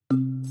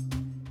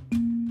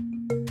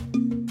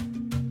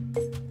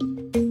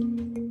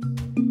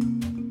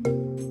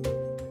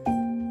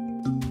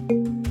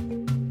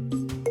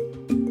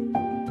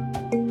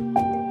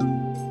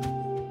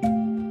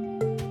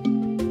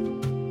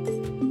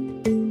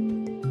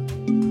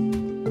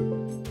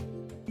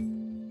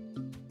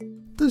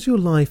Does your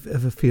life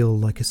ever feel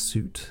like a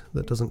suit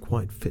that doesn't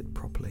quite fit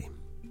properly?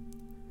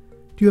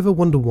 Do you ever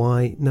wonder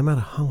why, no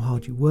matter how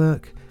hard you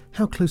work,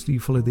 how closely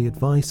you follow the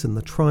advice and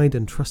the tried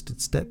and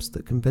trusted steps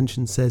that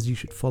convention says you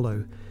should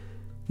follow,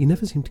 you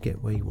never seem to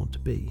get where you want to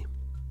be?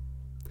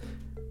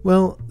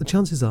 Well, the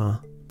chances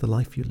are the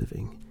life you're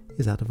living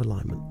is out of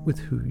alignment with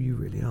who you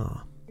really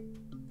are.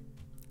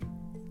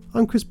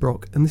 I'm Chris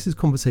Brock, and this is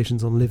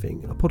Conversations on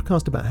Living, a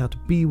podcast about how to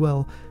be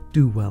well,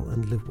 do well,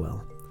 and live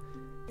well.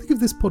 Think of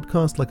this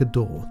podcast like a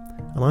door,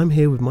 and I'm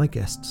here with my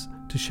guests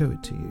to show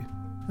it to you,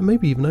 and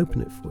maybe even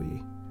open it for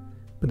you.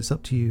 But it's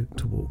up to you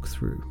to walk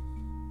through.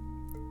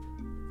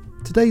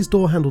 Today's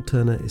door handle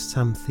turner is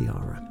Sam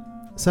Thiara.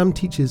 Sam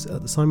teaches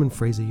at the Simon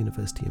Fraser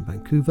University in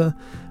Vancouver,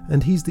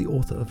 and he's the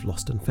author of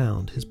Lost and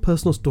Found, his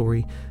personal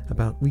story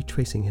about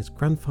retracing his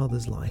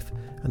grandfather's life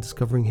and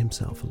discovering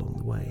himself along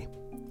the way.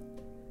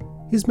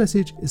 His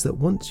message is that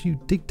once you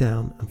dig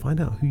down and find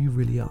out who you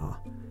really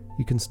are,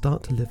 you can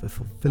start to live a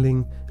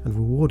fulfilling and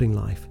rewarding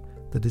life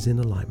that is in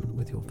alignment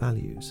with your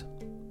values.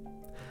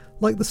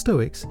 Like the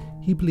Stoics,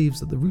 he believes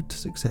that the route to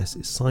success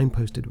is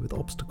signposted with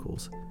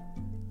obstacles,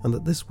 and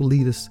that this will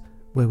lead us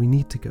where we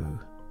need to go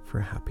for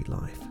a happy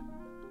life.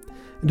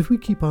 And if we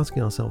keep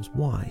asking ourselves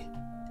why,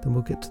 then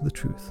we'll get to the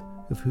truth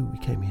of who we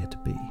came here to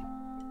be.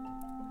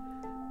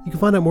 You can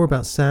find out more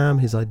about Sam,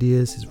 his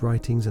ideas, his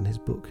writings, and his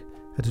book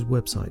at his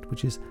website,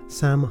 which is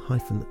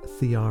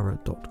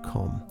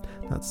sam-thiara.com.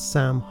 That's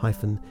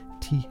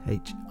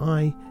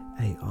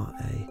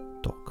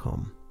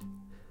sam-thiara.com.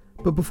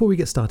 But before we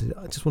get started,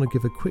 I just want to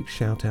give a quick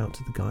shout out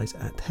to the guys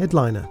at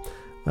Headliner.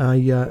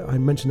 I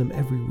mention them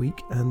every week,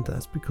 and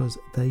that's because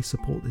they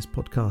support this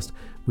podcast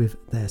with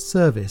their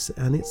service,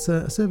 and it's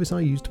a service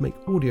I use to make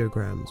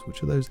audiograms,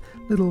 which are those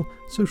little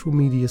social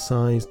media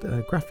sized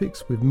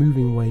graphics with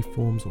moving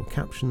waveforms or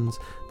captions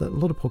that a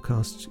lot of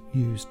podcasts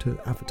use to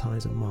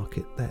advertise and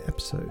market their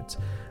episodes.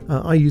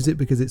 I use it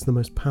because it's the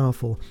most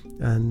powerful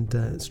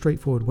and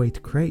straightforward way to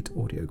create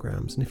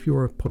audiograms, and if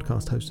you're a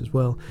podcast host as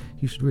well,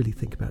 you should really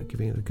think about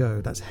giving it a go.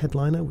 That's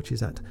Headliner, which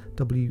is at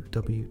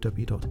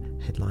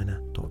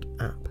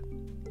www.headliner.app.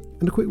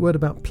 And a quick word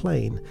about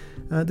Plane.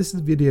 This is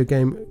a video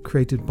game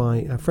created by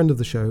a friend of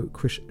the show,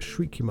 Krish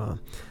Srikumar.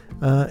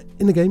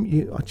 In the game,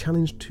 you are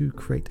challenged to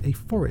create a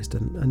forest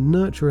and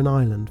nurture an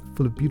island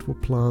full of beautiful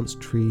plants,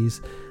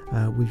 trees,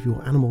 with your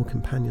animal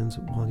companions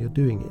while you're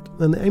doing it.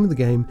 And the aim of the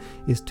game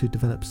is to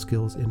develop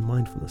skills in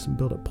mindfulness and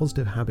build up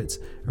positive habits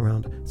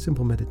around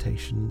simple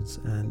meditations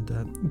and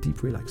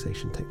deep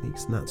relaxation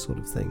techniques and that sort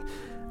of thing.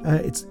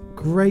 It's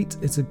great.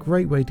 It's a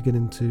great way to get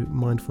into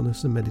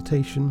mindfulness and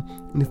meditation.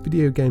 And if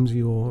video games are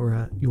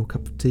your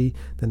cup of tea,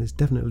 then it's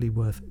definitely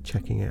worth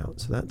checking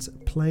out. So that's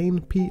Plane,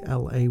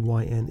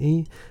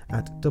 Playne,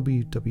 at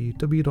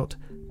www.plane.co.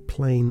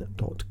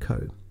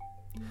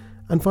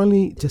 And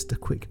finally, just a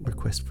quick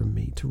request from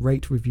me to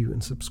rate, review,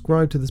 and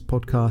subscribe to this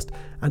podcast,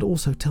 and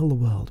also tell the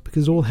world,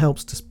 because it all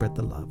helps to spread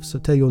the love. So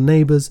tell your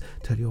neighbours,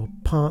 tell your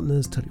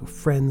partners, tell your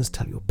friends,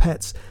 tell your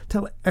pets,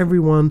 tell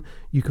everyone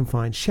you can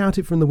find. Shout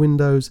it from the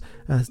windows,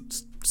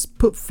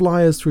 put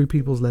flyers through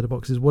people's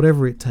letterboxes,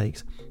 whatever it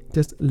takes.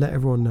 Just let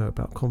everyone know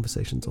about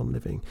Conversations on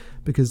Living,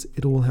 because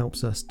it all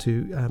helps us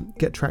to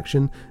get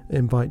traction,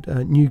 invite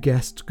new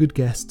guests, good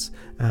guests,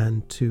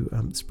 and to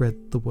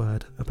spread the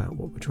word about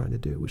what we're trying to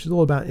do, which is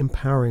all about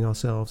empowering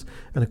ourselves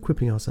and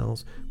equipping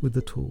ourselves with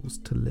the tools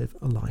to live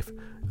a life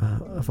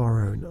of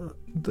our own,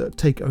 that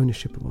take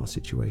ownership of our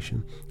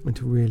situation, and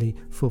to really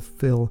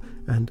fulfill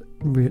and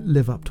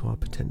live up to our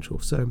potential.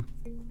 So,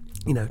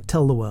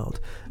 tell the world.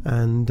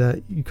 And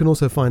you can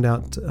also find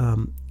out,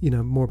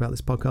 more about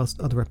this podcast,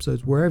 other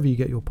episodes, wherever you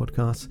get your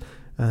podcasts,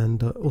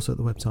 and also at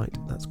the website.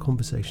 That's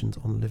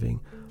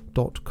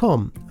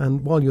conversationsonliving.com.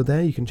 And while you're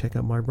there, you can check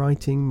out my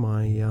writing,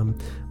 my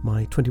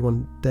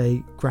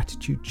 21-day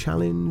gratitude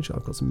challenge.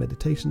 I've got some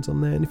meditations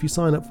on there. And if you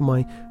sign up for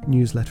my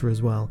newsletter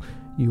as well,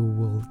 you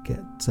will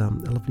get a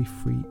lovely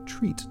free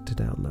treat to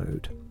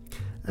download.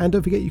 And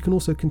don't forget, you can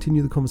also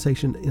continue the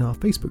conversation in our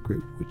Facebook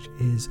group, which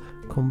is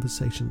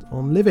Conversations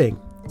on Living.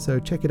 So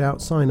check it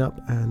out, sign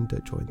up, and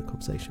join the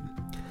conversation.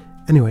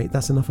 Anyway,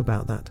 that's enough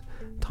about that.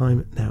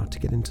 Time now to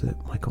get into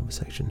my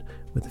conversation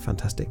with the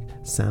fantastic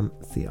Sam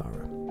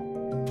Thiara.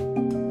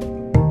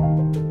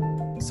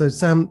 So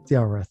Sam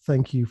Thiara,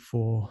 thank you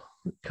for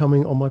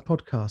coming on my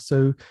podcast.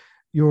 So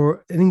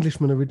you're an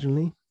Englishman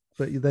originally,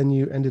 but then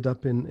you ended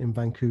up in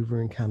Vancouver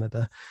in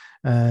Canada,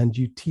 and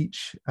you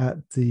teach at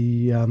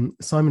the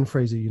Simon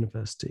Fraser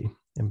University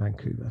in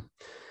Vancouver.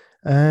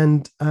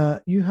 And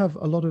you have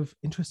a lot of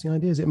interesting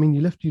ideas. I mean, you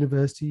left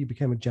university, you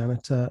became a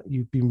janitor,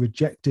 you've been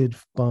rejected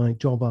by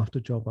job after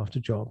job after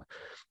job.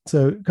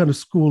 So kind of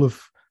school of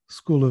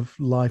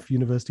life,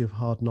 University of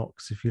Hard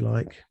Knocks, if you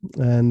like.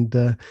 And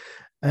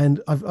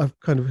I've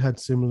kind of had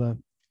similar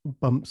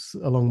bumps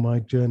along my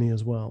journey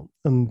as well,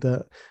 and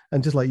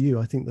just like you,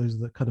 I think those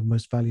are the kind of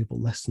most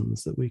valuable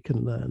lessons that we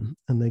can learn,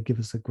 and they give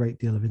us a great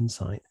deal of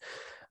insight.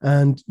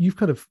 And you've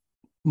kind of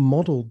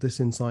modeled this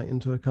insight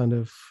into a kind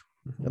of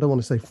I don't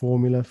want to say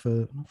formula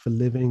for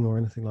living or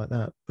anything like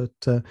that,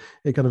 but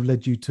it kind of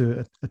led you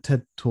to a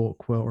TED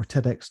talk or a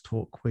TEDx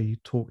talk where you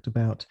talked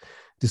about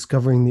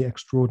discovering the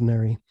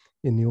extraordinary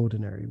in the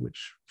ordinary,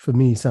 which for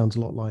me sounds a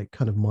lot like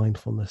kind of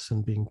mindfulness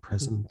and being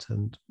present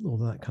and all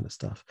that kind of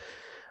stuff.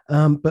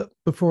 But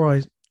before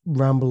I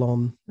ramble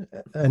on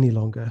any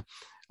longer,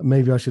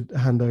 maybe I should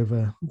hand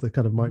over the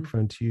kind of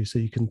microphone to you so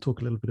you can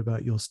talk a little bit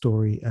about your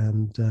story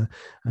and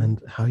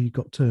how you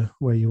got to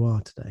where you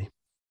are today.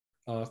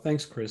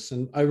 Thanks, Chris.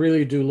 And I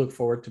really do look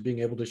forward to being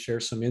able to share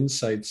some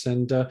insights.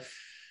 And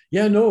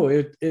yeah, no,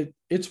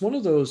 it's one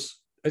of those.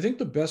 I think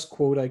the best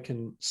quote I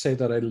can say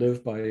that I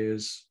live by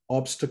is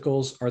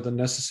obstacles are the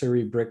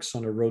necessary bricks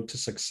on a road to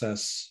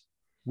success.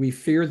 We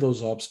fear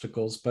those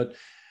obstacles, but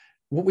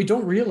what we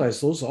don't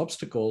realize, those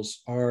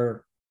obstacles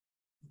are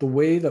the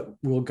way that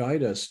will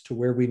guide us to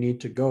where we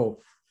need to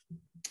go.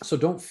 So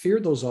don't fear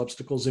those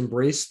obstacles,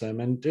 embrace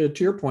them. And to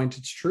your point,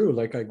 it's true.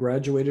 Like I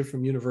graduated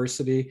from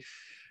university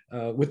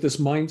with this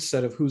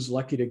mindset of who's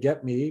lucky to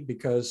get me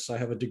because I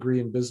have a degree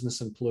in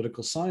business and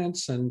political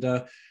science.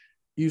 And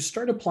you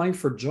start applying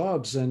for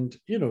jobs and,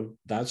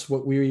 that's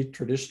what we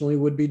traditionally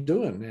would be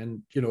doing.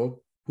 And,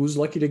 who's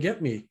lucky to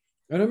get me?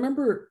 And I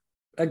remember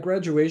at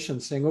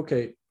graduation saying,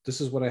 okay, this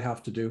is what I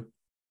have to do.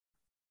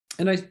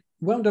 And I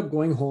wound up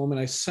going home and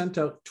I sent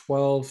out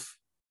 12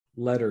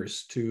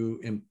 letters to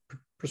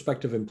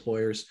prospective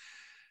employers,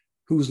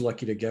 who's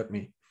lucky to get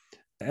me.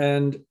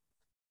 And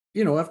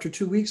after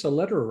 2 weeks, a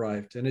letter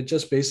arrived and it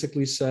just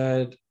basically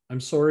said,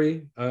 I'm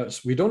sorry,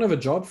 we don't have a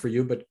job for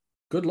you, but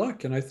good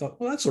luck. And I thought,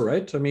 well, that's all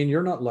right. I mean,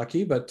 you're not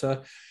lucky, but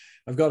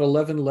I've got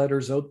 11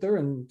 letters out there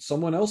and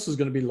someone else is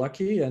going to be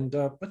lucky. And,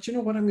 but you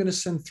know what? I'm going to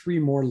send 3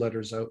 more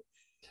letters out.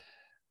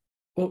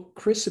 Well,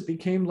 Chris, it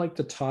became like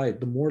the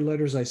tide. The more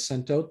letters I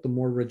sent out, the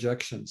more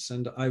rejections.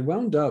 And I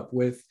wound up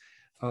with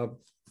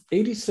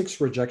 86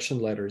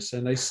 rejection letters,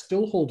 and I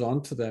still hold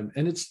on to them.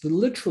 And it's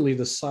literally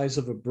the size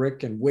of a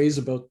brick and weighs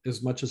about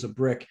as much as a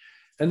brick.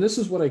 And this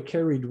is what I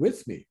carried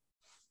with me.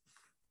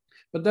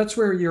 But that's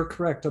where you're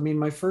correct. I mean,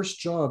 my first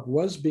job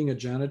was being a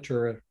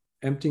janitor,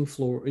 emptying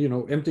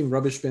emptying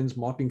rubbish bins,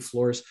 mopping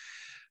floors.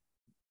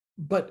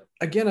 But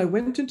again, I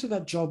went into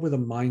that job with a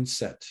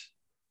mindset.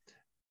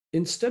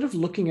 Instead of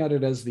looking at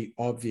it as the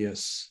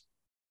obvious,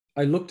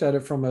 I looked at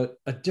it from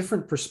a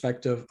different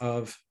perspective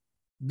of,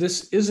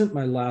 this isn't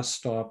my last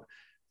stop.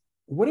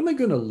 What am I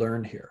going to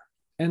learn here?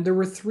 And there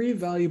were 3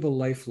 valuable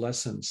life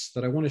lessons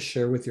that I want to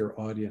share with your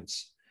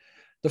audience.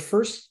 The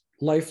first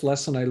life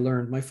lesson I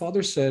learned, my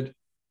father said,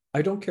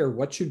 I don't care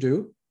what you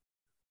do,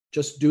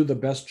 just do the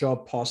best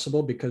job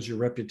possible because your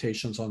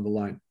reputation's on the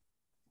line.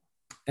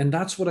 And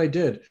that's what I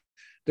did.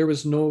 There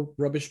was no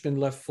rubbish bin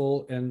left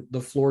full and the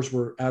floors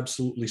were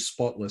absolutely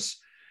spotless.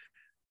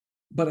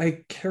 But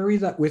I carry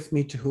that with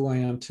me to who I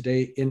am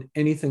today. In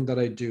anything that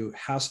I do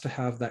has to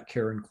have that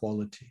care and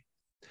quality.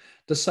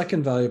 The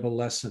second valuable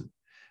lesson,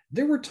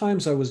 there were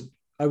times I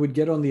would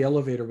get on the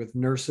elevator with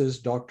nurses,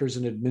 doctors,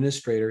 and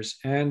administrators,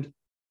 and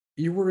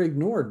you were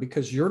ignored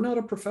because you're not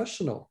a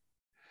professional.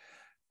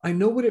 I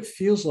know what it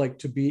feels like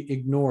to be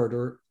ignored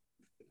or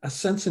a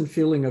sense and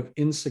feeling of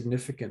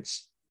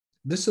insignificance.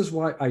 This is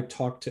why I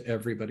talk to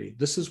everybody.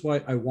 This is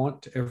why I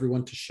want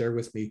everyone to share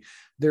with me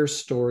their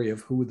story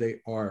of who they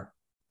are.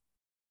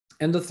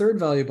 And the third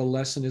valuable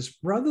lesson is,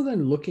 rather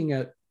than looking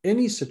at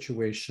any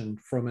situation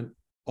from an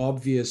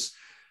obvious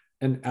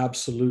and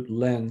absolute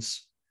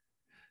lens,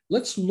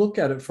 let's look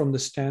at it from the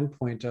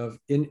standpoint of,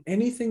 in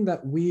anything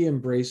that we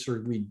embrace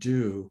or we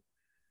do,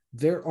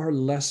 there are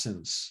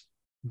lessons,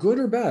 good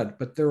or bad,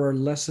 but there are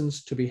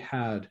lessons to be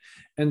had.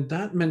 And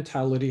that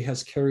mentality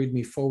has carried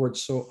me forward.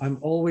 So I'm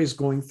always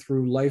going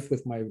through life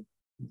with my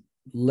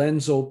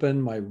lens open,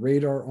 my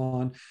radar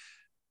on,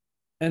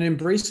 and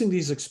embracing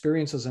these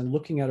experiences and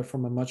looking at it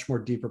from a much more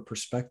deeper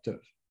perspective.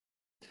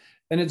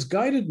 And it's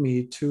guided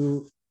me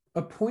to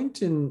a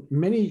point in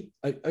many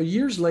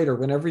years later,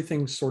 when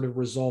everything sort of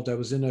resolved. I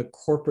was in a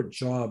corporate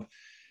job.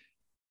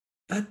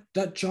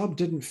 That job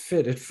didn't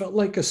fit. It felt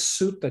like a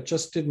suit that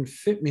just didn't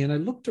fit me. And I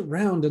looked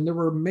around and there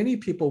were many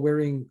people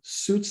wearing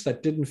suits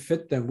that didn't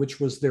fit them, which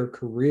was their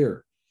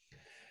career.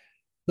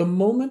 The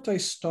moment I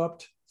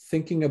stopped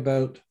thinking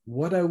about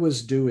what I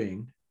was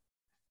doing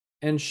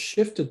and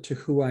shifted to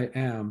who I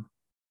am,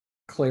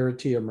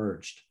 clarity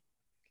emerged.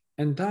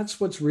 And that's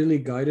what's really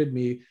guided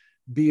me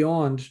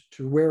beyond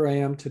to where I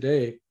am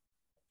today.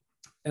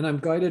 And I'm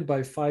guided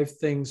by 5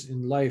 things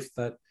in life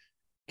that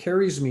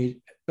carries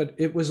me. But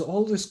it was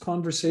all this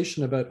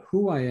conversation about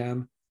who I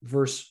am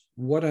versus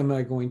what am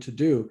I going to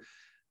do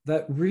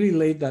that really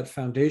laid that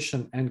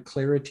foundation and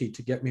clarity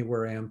to get me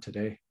where I am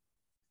today.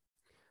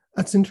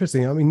 That's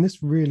interesting. I mean,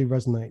 this really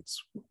resonates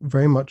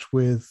very much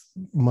with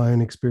my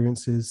own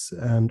experiences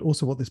and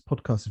also what this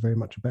podcast is very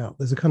much about.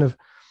 There's a kind of,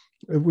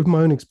 with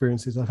my own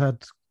experiences, I've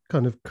had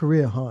kind of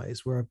career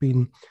highs where I've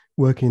been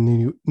working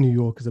in New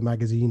York as a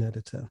magazine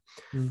editor,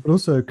 but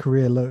also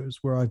career lows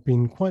where I've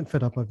been quite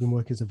fed up. I've been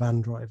working as a van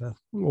driver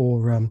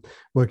or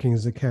working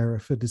as a carer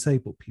for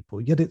disabled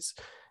people. Yet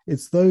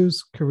it's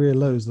those career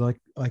lows that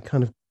I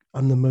kind of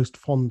I'm the most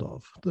fond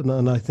of.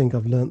 And I think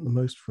I've learned the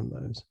most from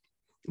those.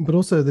 But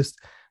also the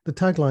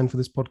tagline for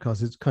this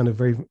podcast is kind of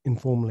very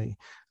informally,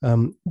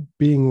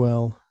 being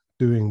well,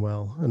 doing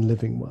well, and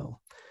living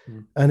well.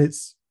 Mm. And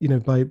it's,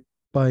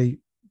 by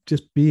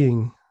just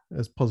being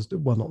as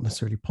positive, well, not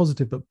necessarily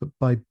positive, but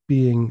by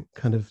being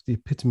kind of the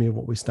epitome of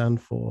what we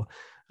stand for,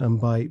 and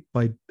by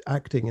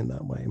acting in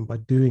that way and by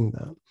doing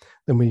that,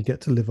 then we get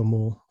to live a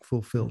more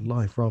fulfilled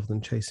life rather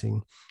than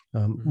chasing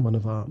one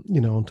of our,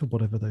 onto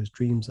whatever those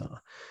dreams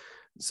are.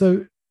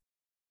 So,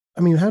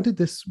 I mean, what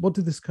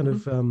did this kind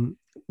of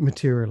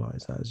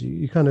materialize as?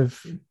 You kind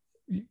of,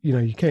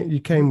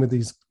 you came with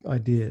these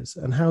ideas,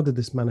 and how did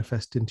this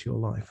manifest into your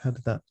life? How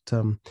did that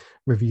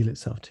reveal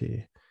itself to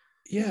you?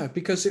 Yeah,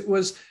 because it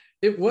was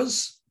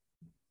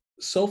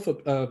self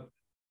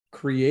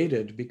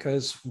created,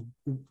 because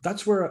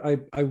that's where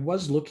I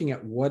was looking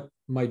at what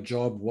my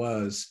job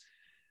was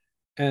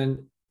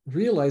and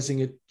realizing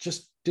it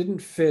just didn't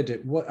fit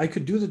it. What I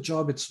could do the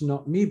job, it's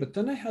not me. But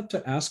then I had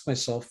to ask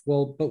myself,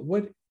 well, but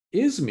what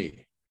is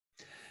me?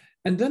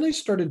 And then I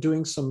started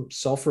doing some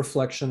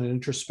self-reflection and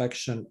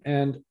introspection,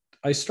 and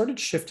I started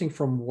shifting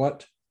from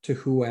what to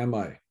who am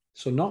I?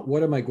 So not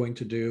what am I going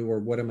to do or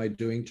what am I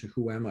doing, to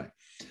who am I?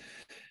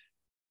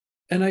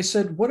 And I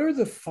said, what are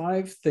the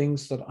 5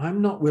 things that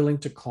I'm not willing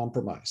to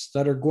compromise,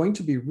 that are going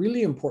to be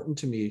really important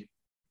to me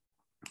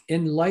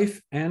in life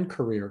and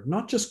career,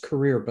 not just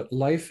career, but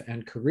life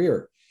and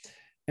career.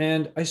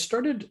 And I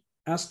started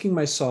asking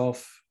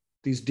myself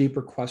these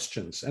deeper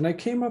questions. And I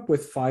came up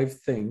with 5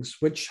 things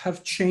which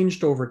have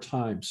changed over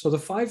time. So the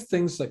 5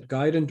 things that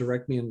guide and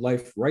direct me in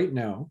life right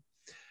now: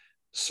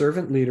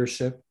 servant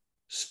leadership,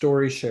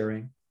 story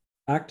sharing,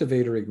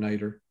 activator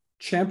igniter,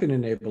 champion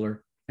enabler,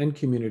 and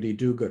community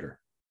do-gooder.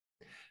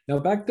 Now,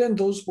 back then,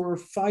 those were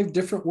 5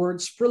 different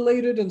words,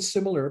 related and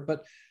similar.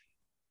 But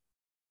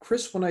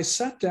Chris, when I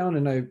sat down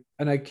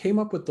and I came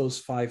up with those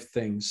 5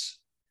 things,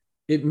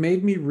 it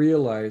made me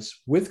realize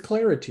with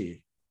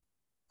clarity,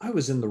 I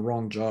was in the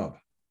wrong job.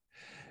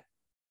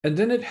 And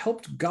then it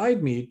helped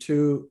guide me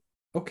to,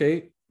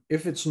 okay,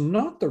 if it's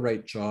not the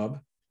right job,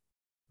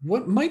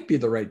 what might be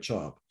the right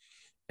job?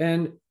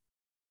 And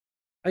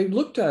I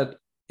looked at,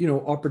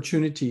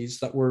 opportunities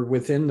that were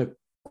within the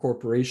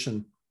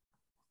corporation.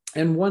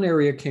 And one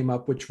area came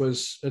up, which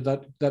was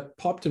that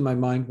popped in my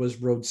mind,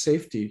 was road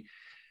safety.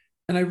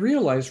 And I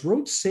realized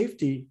road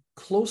safety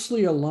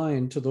closely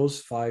aligned to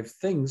those 5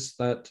 things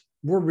that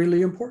were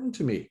really important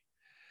to me.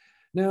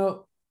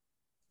 Now,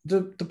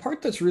 the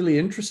part that's really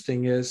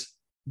interesting is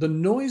the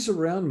noise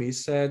around me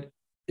said,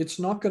 it's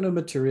not going to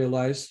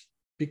materialize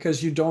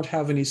because you don't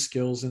have any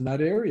skills in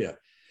that area.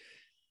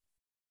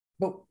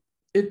 But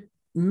it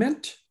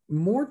meant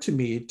more to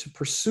me to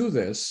pursue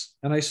this.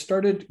 And I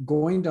started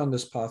going down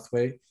this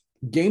pathway,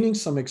 gaining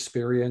some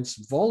experience,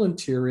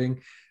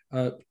 volunteering,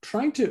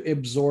 trying to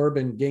absorb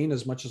and gain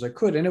as much as I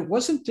could. And it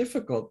wasn't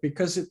difficult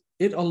because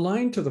it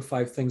aligned to the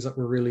 5 things that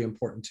were really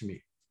important to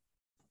me.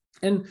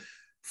 And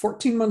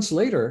 14 months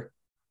later,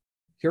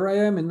 here I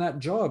am in that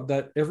job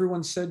that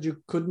everyone said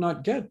you could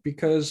not get,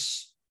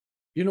 because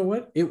you know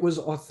what? It was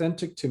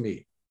authentic to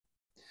me.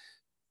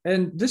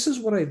 And this is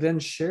what I then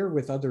share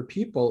with other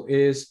people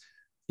is,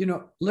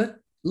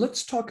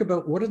 let's talk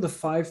about what are the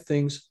 5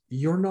 things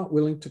you're not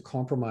willing to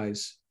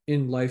compromise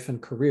in life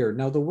and career.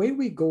 Now, the way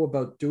we go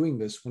about doing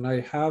this when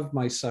I have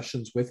my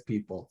sessions with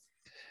people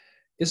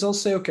is I'll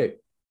say, okay,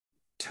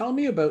 tell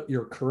me about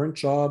your current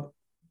job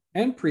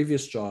and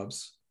previous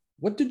jobs.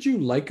 What did you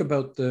like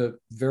about the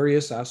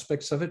various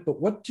aspects of it, but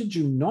what did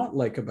you not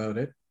like about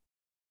it?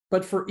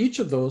 But for each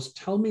of those,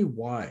 tell me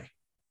why.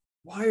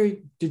 Why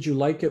did you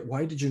like it?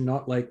 Why did you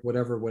not like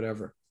whatever?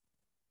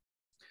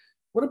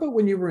 What about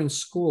when you were in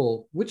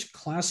school? Which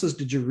classes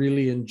did you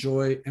really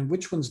enjoy and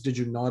which ones did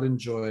you not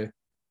enjoy?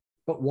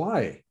 But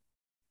why?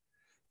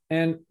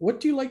 And what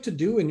do you like to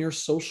do in your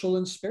social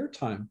and spare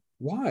time?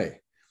 Why?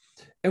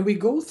 And we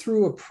go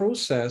through a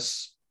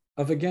process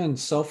of, again,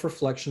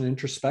 self-reflection,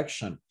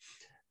 introspection.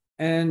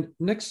 And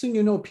next thing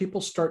you know,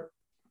 people start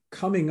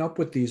coming up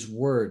with these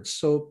words.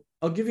 So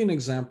I'll give you an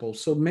example.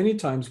 So many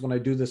times when I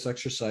do this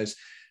exercise,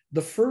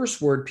 the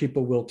first word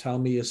people will tell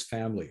me is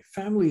family.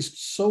 Family is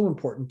so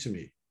important to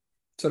me.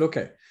 I said,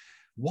 okay,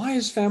 why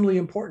is family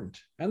important?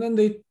 And then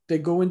they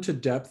go into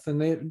depth, and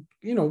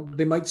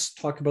they might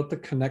talk about the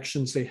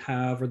connections they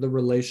have or the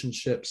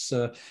relationships,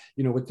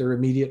 with their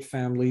immediate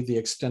family, the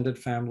extended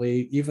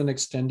family, even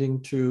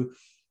extending to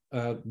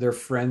their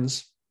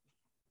friends.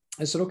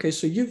 I said, okay,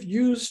 so you've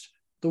used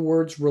the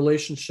words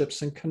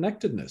relationships and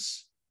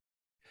connectedness.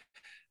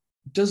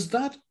 Does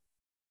that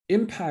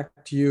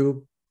impact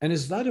you? And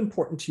is that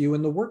important to you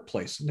in the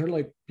workplace? And they're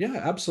like,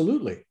 yeah,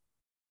 absolutely.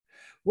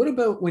 What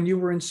about when you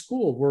were in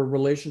school? Were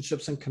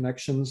relationships and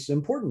connections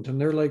important? And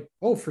they're like,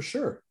 oh, for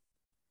sure.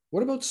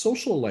 What about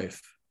social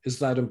life? Is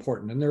that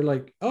important? And they're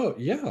like, oh,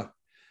 yeah.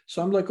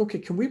 So I'm like, okay,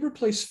 can we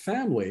replace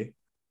family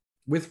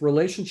with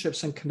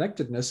relationships and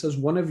connectedness as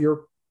one of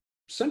your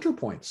center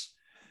points?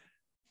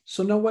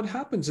 So now what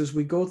happens is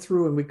we go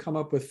through and we come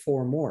up with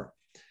 4 more.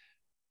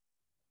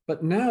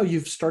 But now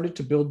you've started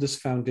to build this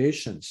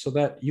foundation so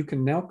that you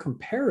can now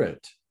compare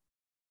it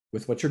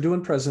with what you're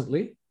doing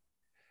presently.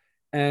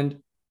 And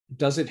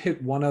does it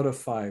hit 1 out of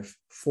 5,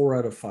 4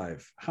 out of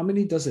 5? How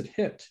many does it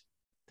hit?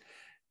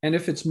 And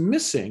if it's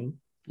missing,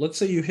 let's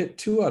say you hit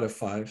 2 out of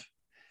 5,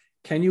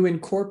 can you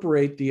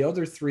incorporate the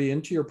other 3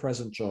 into your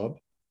present job?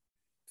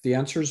 If the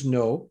answer is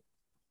no,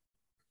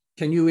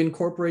 can you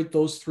incorporate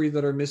those 3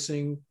 that are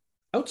missing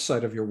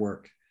outside of your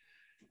work?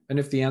 And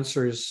if the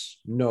answer is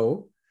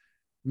no,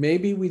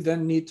 maybe we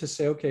then need to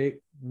say, okay,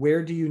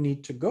 where do you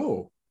need to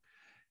go?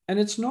 And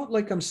it's not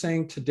like I'm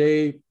saying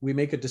today we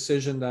make a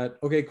decision that,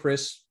 okay,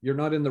 Chris, you're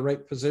not in the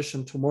right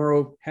position.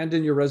 Tomorrow, hand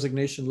in your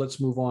resignation. Let's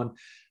move on.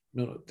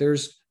 No,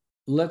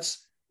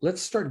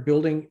 let's start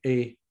building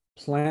a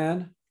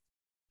plan,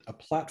 a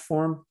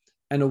platform,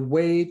 and a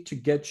way to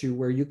get you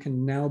where you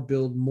can now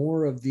build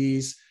more of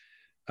these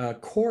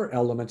core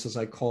elements, as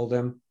I call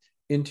them,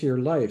 into your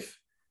life.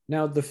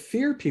 Now, the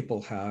fear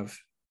people have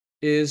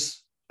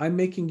is, I'm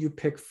making you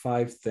pick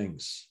 5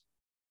 things.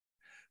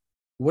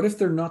 What if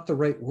they're not the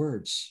right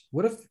words?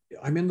 What if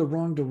I'm in the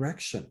wrong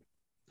direction?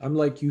 I'm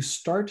like, you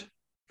start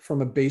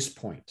from a base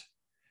point.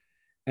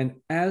 And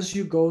as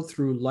you go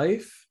through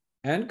life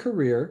and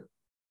career,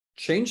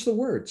 change the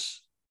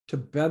words to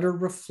better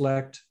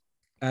reflect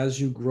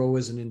as you grow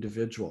as an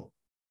individual.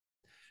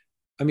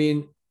 I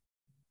mean,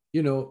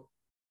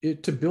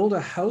 to build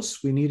a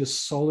house, we need a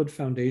solid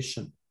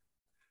foundation.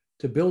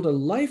 To build a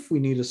life, we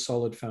need a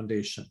solid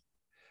foundation.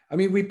 I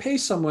mean, we pay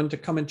someone to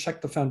come and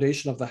check the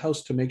foundation of the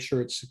house to make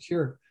sure it's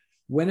secure.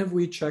 When have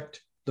we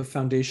checked the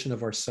foundation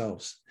of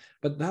ourselves?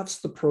 But that's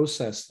the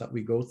process that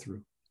we go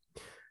through.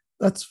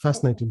 That's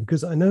fascinating,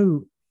 because I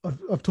know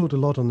I've talked a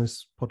lot on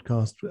this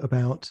podcast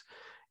about,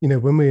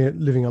 when we're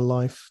living a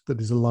life that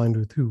is aligned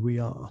with who we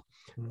are,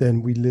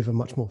 then we live a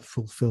much more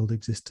fulfilled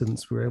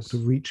existence. We're able to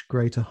reach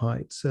greater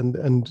heights, and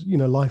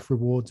life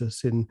rewards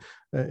us in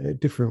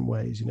different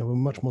ways. We're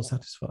much more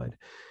satisfied.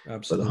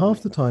 Absolutely. But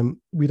half the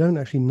time we don't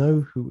actually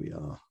know who we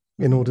are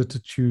in order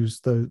to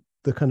choose the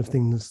kind of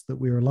things that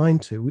we're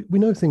aligned to. We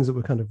know things that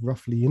we're kind of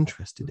roughly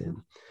interested in,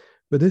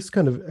 but this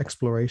kind of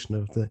exploration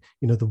of the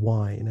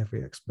why in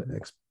every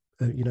aspect.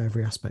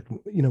 Every aspect.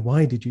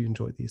 Why did you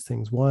enjoy these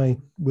things? Why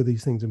were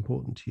these things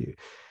important to you?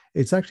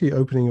 It's actually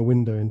opening a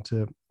window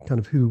into kind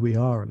of who we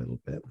are a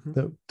little bit.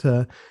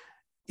 That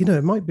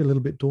it might be a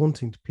little bit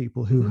daunting to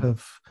people who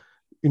have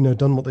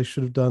done what they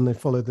should have done. They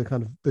follow the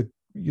kind of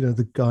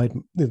the guide,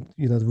 the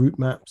route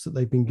maps that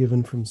they've been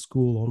given from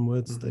school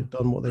onwards. They've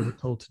done what they were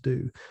told to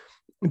do.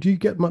 Do you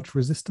get much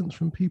resistance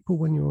from people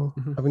when you're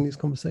having these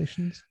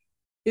conversations?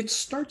 It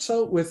starts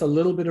out with a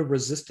little bit of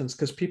resistance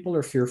because people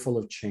are fearful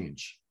of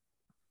change.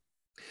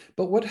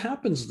 But what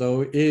happens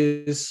though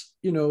is,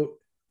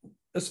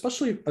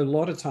 especially a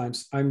lot of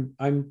times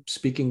I'm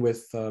speaking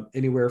with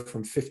anywhere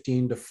from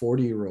 15 to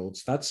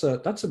 40-year-olds. That's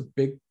a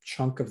big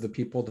chunk of the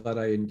people that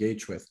I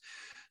engage with.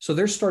 So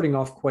they're starting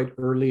off quite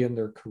early in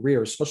their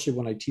career, especially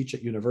when I teach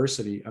at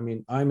university. I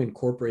mean, I'm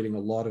incorporating a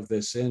lot of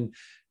this in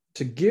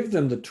to give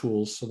them the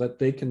tools so that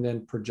they can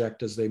then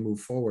project as they move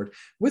forward,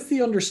 with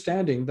the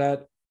understanding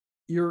that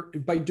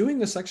by doing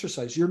this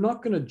exercise, you're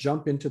not going to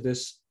jump into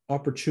this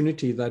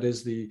opportunity that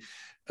is the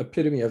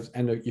epitome of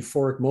and a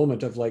euphoric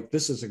moment of like,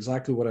 this is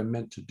exactly what I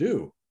meant to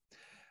do.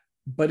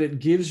 But it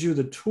gives you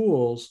the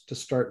tools to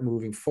start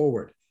moving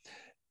forward.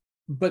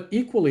 But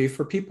equally,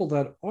 for people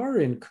that are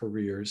in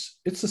careers,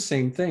 it's the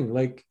same thing.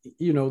 Like,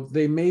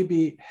 they may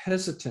be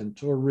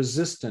hesitant or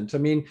resistant. I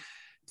mean,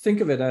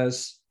 think of it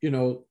as,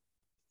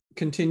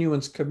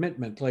 continuance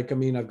commitment. Like, I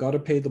mean, I've got to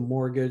pay the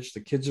mortgage,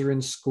 the kids are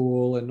in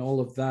school and all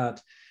of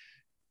that.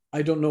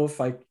 I don't know if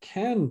I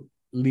can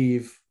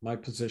leave my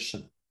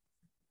position.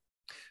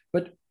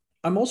 But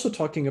I'm also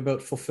talking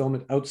about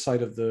fulfillment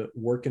outside of the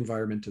work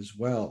environment as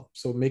well.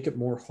 So make it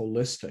more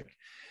holistic.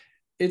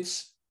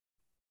 It's,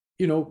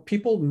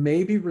 people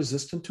may be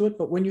resistant to it,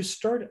 but when you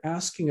start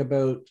asking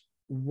about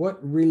what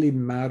really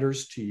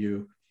matters to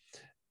you,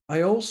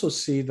 I also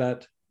see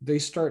that they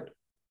start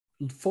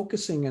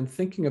focusing and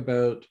thinking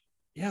about,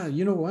 yeah,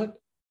 you know what?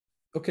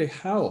 Okay,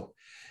 how?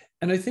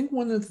 And I think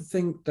one of the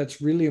things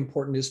that's really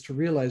important is to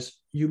realize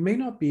you may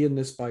not be in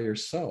this by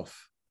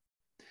yourself.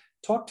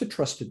 Talk to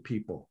trusted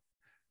people.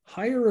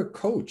 Hire a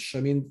coach.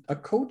 I mean, a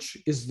coach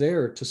is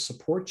there to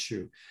support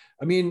you.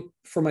 I mean,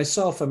 for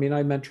myself, I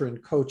mentor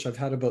and coach. I've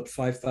had about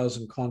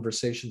 5,000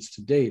 conversations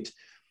to date.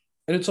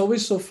 And it's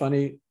always so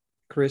funny,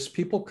 Chris,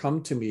 people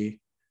come to me,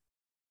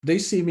 they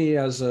see me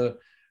as a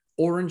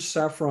orange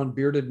saffron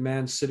bearded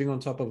man sitting on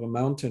top of a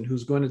mountain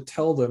who's going to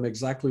tell them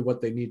exactly what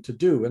they need to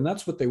do. And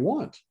that's what they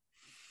want.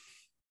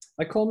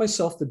 I call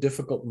myself the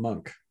difficult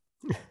monk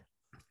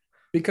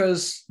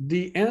because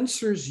the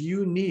answers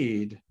you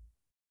need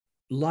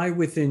lie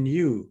within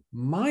you.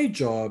 My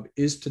job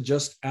is to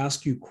just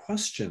ask you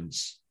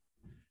questions,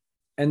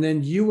 and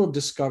then you will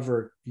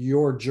discover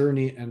your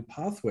journey and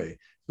pathway.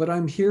 But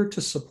I'm here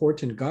to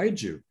support and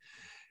guide you.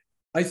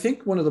 I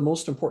think one of the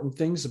most important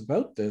things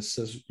about this,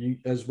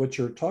 as what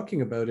you're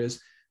talking about,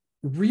 is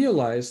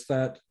realize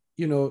that,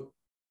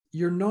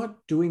 you're not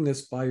doing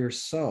this by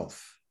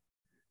yourself.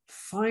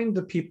 find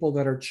the people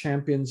that are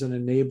champions and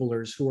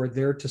enablers who are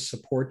there to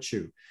support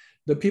you,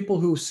 the people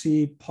who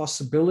see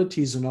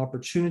possibilities and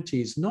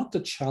opportunities, not the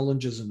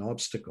challenges and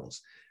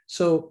obstacles.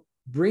 So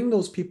bring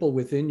those people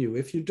within you.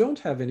 If you don't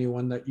have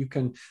anyone that you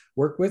can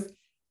work with,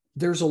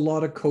 there's a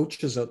lot of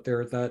coaches out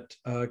there that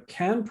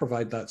can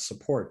provide that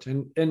support.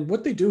 And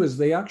what they do is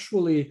they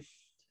actually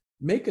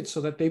make it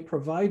so that they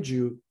provide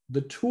you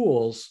the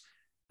tools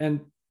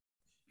and,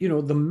 you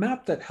know, the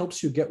map that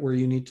helps you get where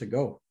you need to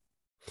go.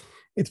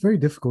 It's very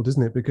difficult,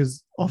 isn't it?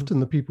 Because often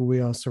the people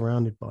we are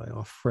surrounded by,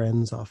 our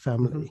friends, our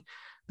family,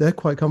 they're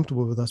quite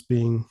comfortable with us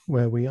being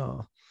where we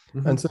are.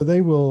 And so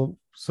they will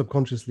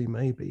subconsciously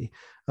maybe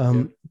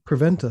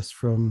prevent us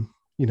from,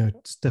 you know,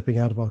 stepping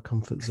out of our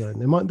comfort zone.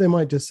 They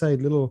might just say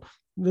little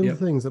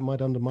things that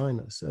might undermine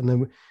us. And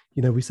then,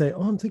 you know, we say,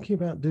 oh, I'm thinking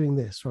about doing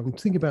this, or I'm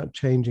thinking about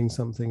changing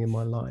something in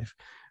my life.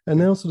 And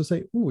they'll sort of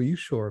say, oh, are you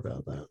sure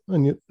about that?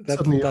 And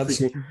suddenly you're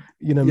thinking,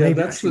 you know, maybe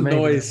that's the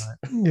noise.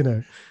 You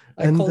know,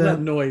 I call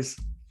that noise.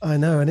 I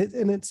know, and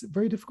it's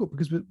very difficult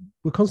because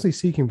we're constantly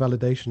seeking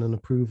validation and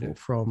approval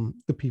from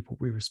the people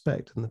we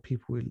respect and the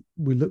people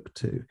we look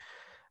to.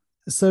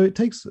 So it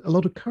takes a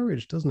lot of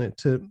courage, doesn't it,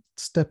 to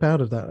step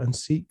out of that and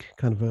seek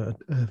kind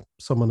of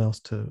someone else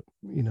to,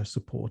 you know,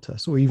 support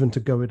us, or even to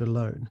go it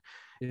alone.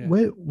 Yeah.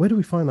 Where do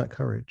we find that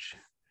courage?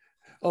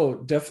 Oh,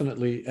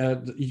 definitely.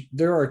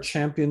 There are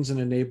champions and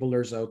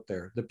enablers out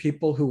there. The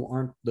people who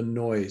aren't the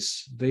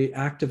noise. They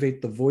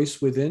activate the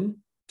voice within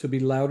to be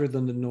louder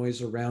than the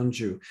noise around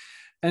you.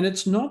 And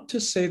it's not to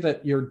say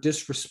that you're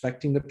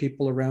disrespecting the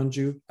people around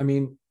you. I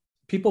mean,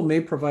 people may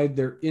provide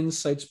their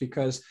insights,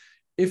 because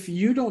if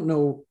you don't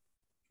know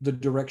the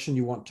direction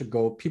you want to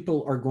go,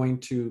 people are going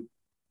to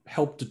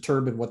help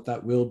determine what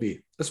that will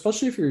be,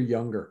 especially if you're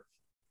younger.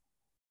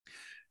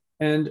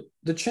 And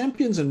the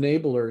champions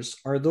enablers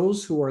are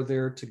those who are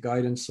there to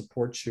guide and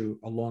support you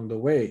along the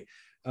way.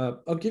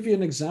 I'll give you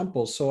an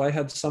example. So I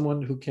had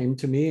someone who came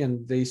to me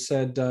and they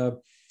said,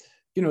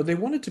 you know, they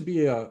wanted to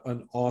be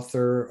an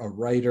author, a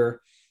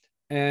writer.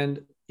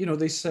 And, you know,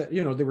 they said,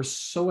 you know, they were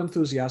so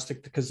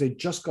enthusiastic because they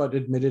just got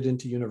admitted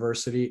into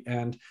university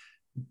and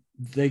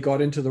they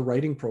got into the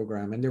writing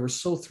program and they were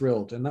so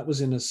thrilled. And that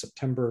was in a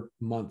September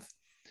month.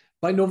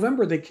 By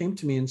November, they came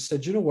to me and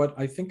said, you know what,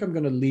 I think I'm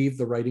going to leave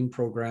the writing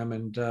program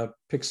and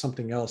pick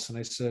something else. And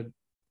I said,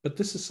 but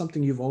this is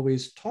something you've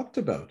always talked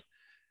about.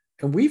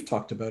 And we've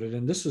talked about it.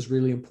 And this is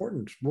really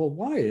important. Well,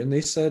 why? And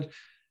they said,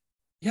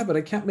 yeah, but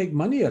I can't make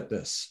money at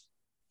this.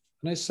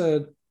 And I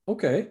said,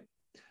 okay,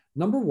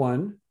 number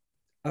one,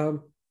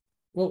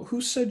 well,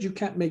 who said you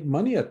can't make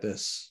money at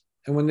this?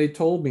 And when they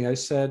told me, I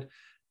said,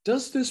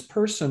 does this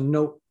person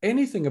know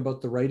anything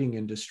about the writing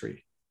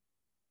industry?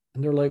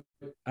 And they're like,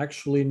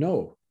 actually,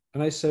 no.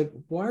 And I said,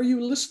 why are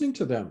you listening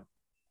to them?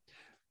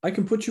 I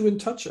can put you in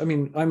touch. I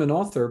mean, I'm an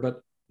author,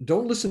 but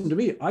don't listen to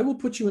me. I will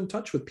put you in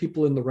touch with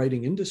people in the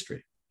writing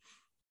industry.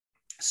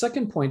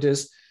 Second point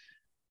is,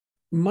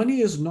 money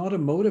is not a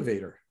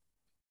motivator.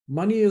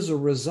 Money is a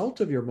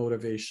result of your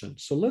motivation.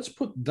 So let's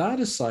put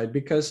that aside,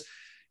 because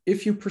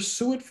if you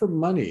pursue it for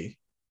money,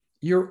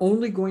 you're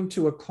only going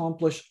to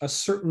accomplish a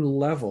certain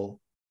level,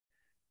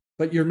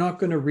 but you're not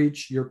going to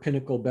reach your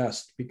pinnacle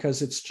best,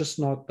 because it's just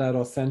not that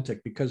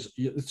authentic, because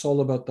it's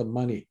all about the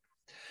money.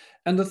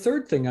 And the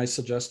third thing I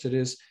suggested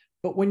is,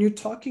 but when you're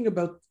talking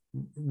about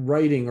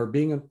writing or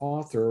being an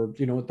author, or,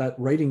 you know, that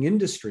writing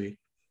industry,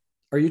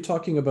 are you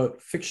talking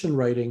about fiction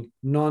writing,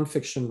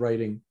 nonfiction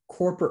writing,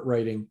 corporate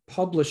writing,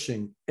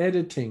 publishing,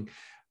 editing,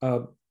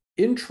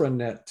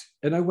 intranet?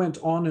 And I went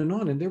on,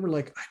 and they were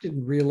like, I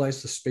didn't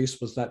realize the space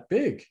was that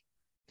big.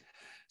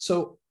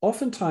 So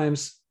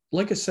oftentimes,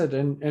 like I said,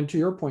 and to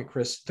your point,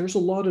 Chris, there's a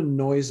lot of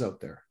noise out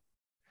there.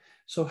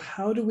 So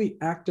how do we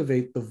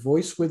activate the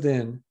voice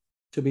within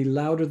to be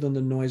louder than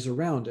the noise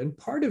around? And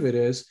part of it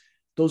is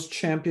those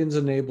champions,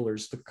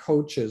 enablers, the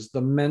coaches,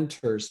 the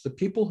mentors, the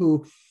people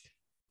who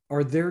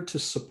are there to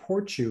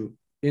support you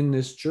in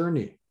this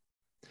journey.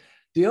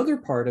 The other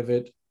part of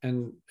it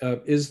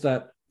is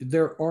that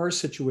there are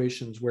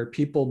situations where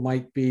people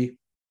might be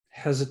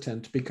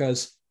hesitant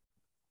because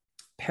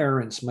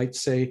parents might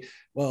say,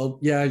 well,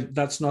 yeah,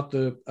 that's not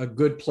a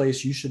good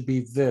place. You should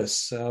be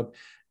this.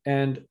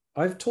 And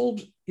I've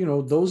told, you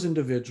know, those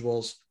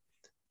individuals,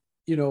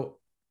 you know,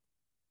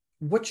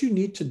 what you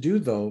need to do,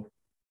 though,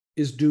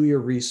 is do your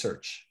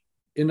research.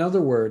 In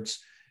other words,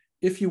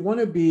 if you want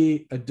to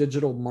be a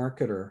digital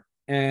marketer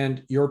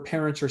and your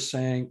parents are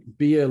saying,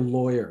 be a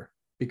lawyer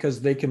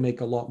because they can make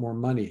a lot more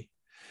money,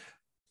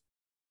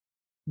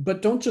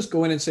 but don't just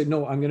go in and say,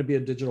 no, I'm going to be a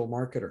digital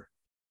marketer.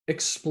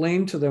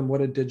 Explain to them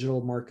what a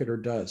digital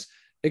marketer does.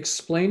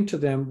 Explain to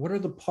them what are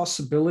the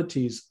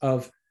possibilities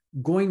of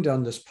going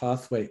down this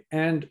pathway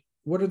and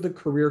what are the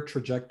career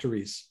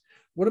trajectories.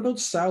 What about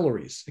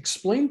salaries?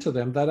 Explain to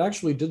them that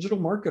actually digital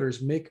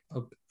marketers make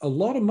a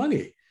lot of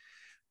money.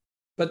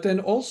 But then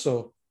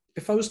also,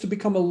 if I was to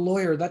become a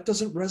lawyer, that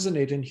doesn't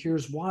resonate, and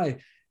here's why.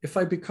 If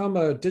I become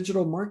a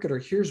digital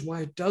marketer, here's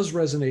why it does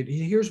resonate.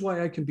 Here's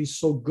why I can be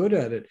so good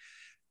at it.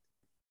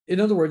 In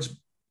other words,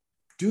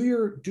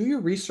 do your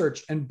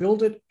research and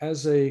build it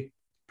as a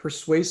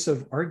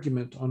persuasive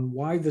argument on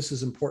why this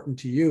is important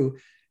to you,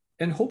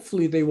 and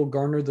hopefully they will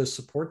garner the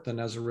support then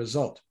as a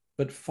result.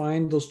 But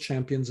find those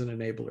champions and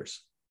enablers.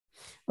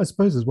 I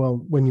suppose as well,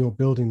 when you're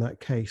building that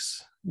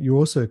case, you're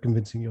also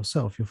convincing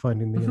yourself. You're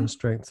finding the inner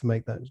strength to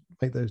make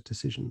those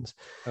decisions.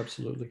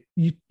 Absolutely.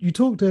 You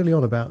talked early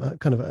on about that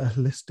kind of a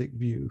holistic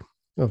view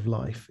of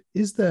life.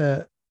 Is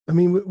there? I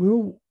mean, we're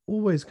all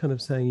always kind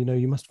of saying,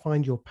 you must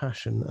find your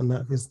passion, and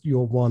that is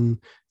your one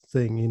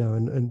thing.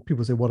 And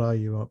people say, what are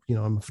you?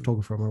 I'm a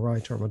photographer, I'm a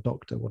writer, I'm a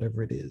doctor,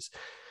 whatever it is.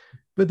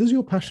 But does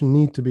your passion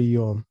need to be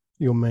your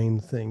main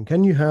thing?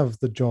 Can you have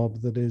the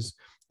job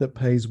that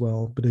pays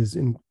well, but is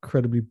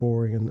incredibly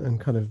boring and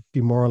kind of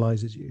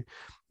demoralizes you?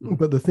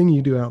 But the thing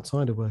you do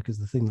outside of work is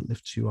the thing that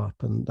lifts you up.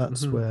 And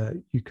that's where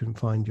you can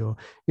find your,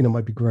 it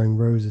might be growing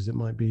roses. It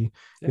might be,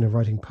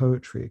 writing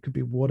poetry. It could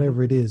be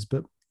whatever it is.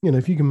 But,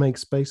 if you can make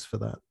space for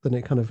that, then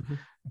it kind of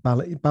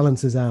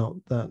balances out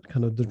that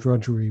kind of the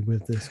drudgery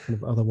with this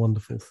kind of other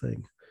wonderful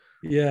thing.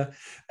 Yeah,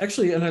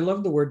 actually, and I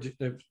love the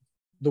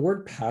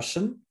word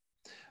passion.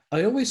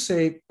 I always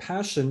say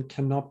passion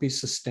cannot be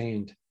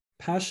sustained.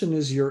 Passion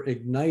is your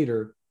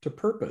igniter to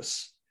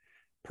purpose.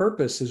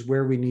 Purpose is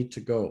where we need to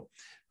go.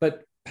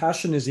 But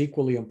passion is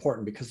equally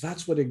important because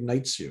that's what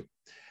ignites you.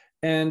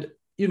 And,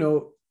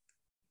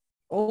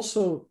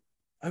 also,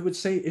 I would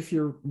say if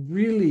you're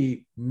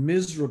really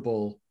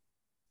miserable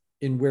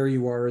in where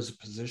you are as a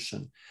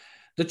position,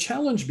 the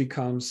challenge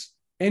becomes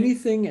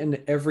anything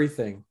and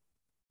everything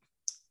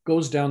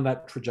goes down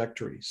that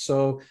trajectory.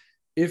 So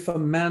if a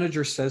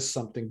manager says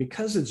something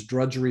because it's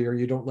drudgery or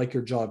you don't like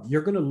your job,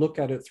 you're going to look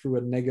at it through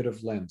a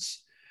negative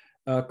lens.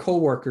 A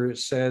coworker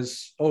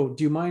says, "Oh,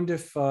 do you mind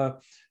if, could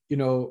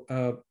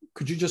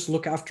you just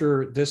look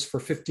after this for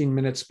 15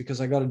 minutes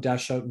because I got to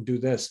dash out and do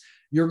this?"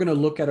 You're going to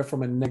look at it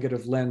from a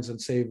negative lens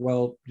and say,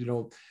 "Well,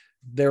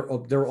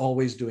 they're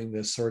always doing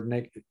this," or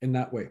in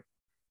that way.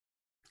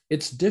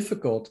 It's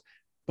difficult,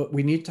 but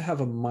we need to have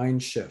a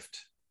mind shift.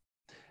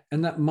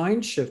 And that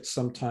mind shift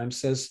sometimes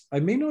says, I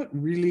may not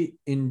really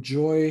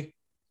enjoy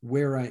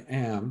where I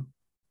am,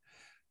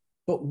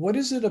 but what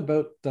is it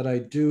about that I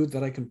do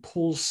that I can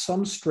pull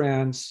some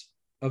strands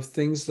of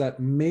things that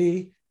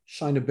may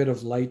shine a bit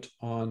of light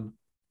on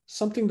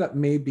something that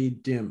may be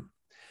dim?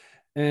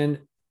 And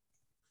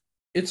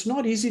it's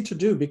not easy to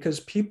do because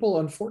people,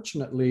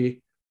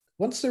 unfortunately,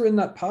 once they're in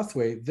that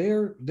pathway,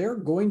 they're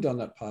going down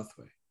that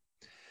pathway.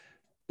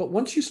 But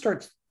once you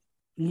start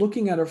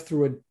looking at it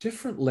through a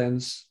different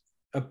lens,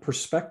 a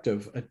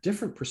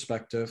different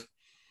perspective,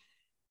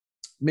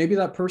 maybe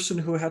that person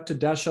who had to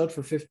dash out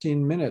for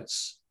 15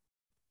 minutes,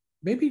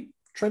 maybe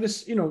try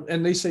to,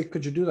 and they say,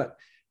 "Could you do that?"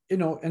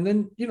 And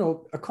then,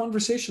 a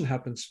conversation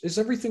happens. "Is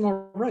everything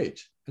all right?"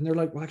 And they're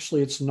like, "Well,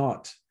 actually, it's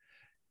not."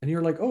 And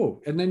you're like,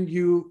 "Oh," and then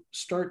you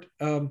start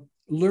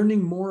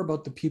learning more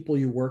about the people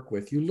you work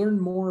with. You learn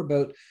more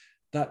about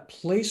that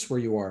place where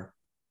you are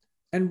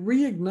and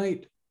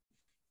reignite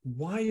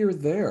why you're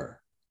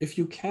there if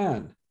you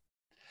can.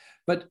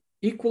 But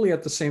equally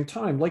at the same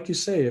time, like you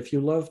say, if you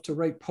love to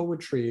write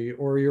poetry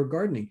or you're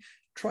gardening,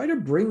 try to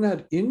bring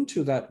that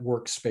into that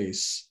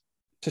workspace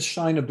to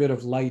shine a bit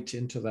of light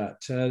into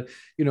that,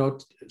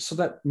 so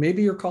that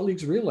maybe your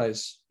colleagues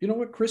realize, "You know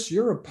what, Chris,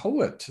 you're a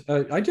poet.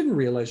 I didn't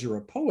realize you're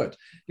a poet."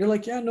 You're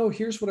like, "Yeah, no,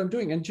 here's what I'm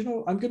doing. And,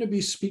 I'm going to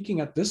be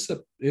speaking at this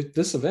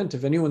event.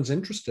 If anyone's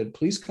interested,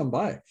 please come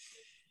by."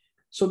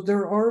 So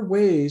there are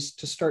ways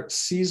to start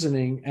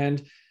seasoning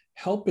and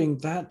helping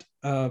that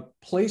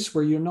place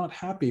where you're not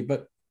happy.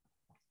 But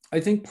I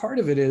think part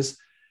of it is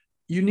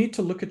you need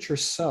to look at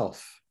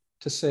yourself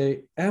to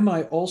say, am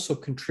I also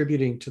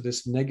contributing to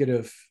this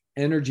negative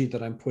energy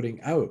that I'm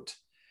putting out?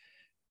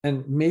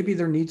 And maybe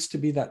there needs to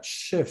be that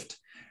shift.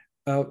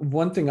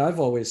 One thing I've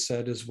always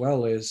said as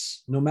well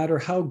is no matter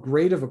how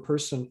great of a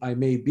person I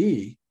may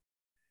be,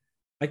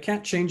 I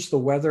can't change the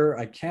weather.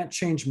 I can't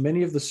change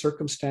many of the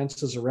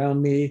circumstances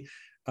around me.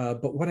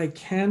 But what I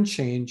can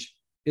change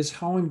is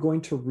how I'm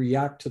going to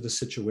react to the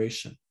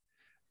situation.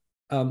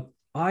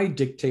 I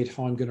dictate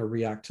how I'm going to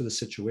react to the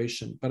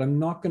situation, but I'm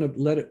not going to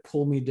let it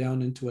pull me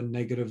down into a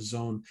negative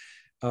zone.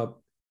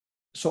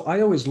 So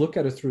I always look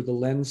at it through the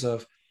lens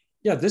of,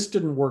 yeah, this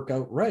didn't work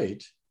out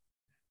right,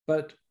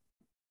 but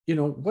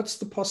what's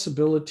the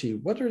possibility?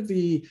 What are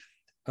the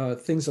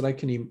things that I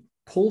can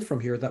pull from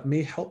here that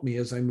may help me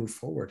as I move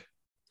forward?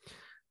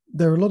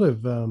 There are a lot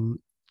of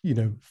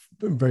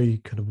very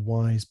kind of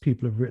wise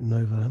people have written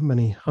over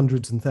many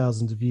hundreds and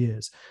thousands of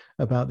years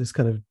about this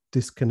kind of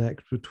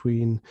disconnect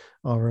between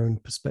our own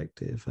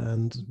perspective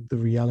and the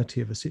reality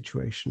of a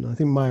situation. I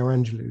think Maya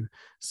Angelou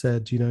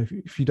said,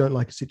 if you don't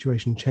like a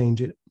situation,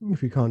 change it.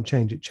 If you can't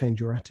change it, change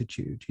your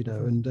attitude,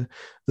 and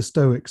the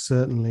Stoics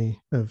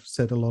certainly have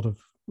said a lot of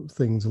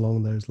things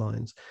along those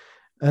lines.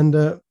 And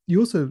you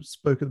also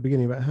spoke at the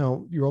beginning about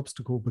how your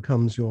obstacle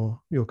becomes your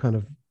kind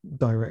of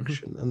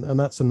direction. And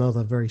that's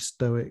another very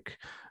Stoic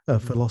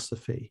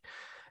philosophy.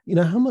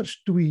 How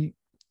much do we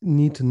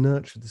need to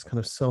nurture this kind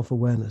of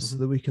self-awareness so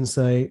that we can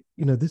say,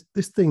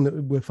 this thing that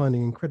we're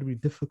finding incredibly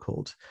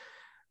difficult,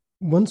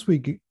 once we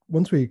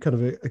kind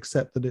of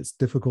accept that it's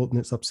difficult and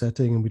it's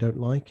upsetting and we don't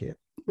like it,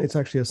 it's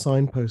actually a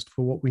signpost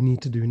for what we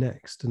need to do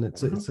next, and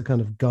it's a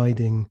kind of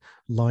guiding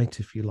light,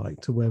 if you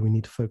like, to where we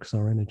need to focus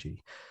our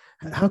energy.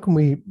 How can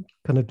we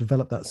kind of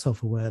develop that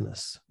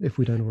self-awareness if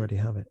we don't already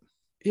have it?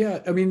 Yeah,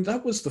 I mean,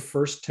 that was the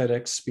first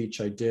TEDx speech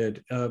I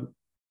did.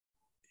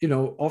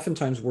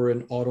 Oftentimes we're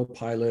in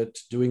autopilot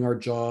doing our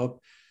job,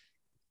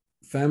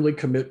 family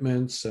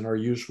commitments, and our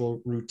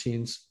usual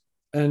routines.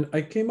 And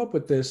I came up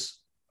with this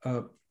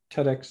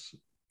TEDx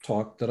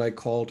talk that I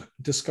called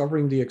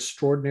Discovering the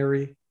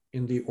Extraordinary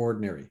in the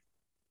Ordinary.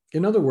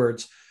 In other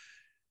words,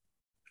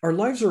 our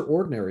lives are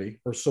ordinary,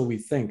 or so we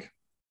think,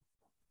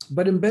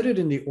 but embedded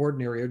in the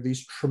ordinary are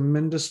these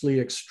tremendously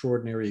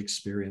extraordinary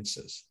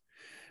experiences.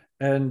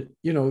 And,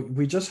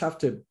 we just have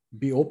to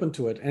be open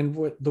to it.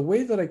 And the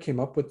way that I came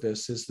up with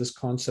this is this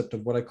concept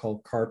of what I call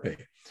carpe.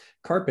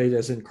 Carpe,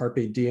 as in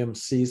carpe diem,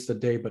 seize the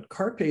day, but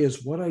carpe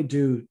is what I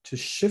do to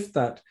shift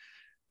that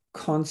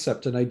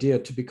concept and idea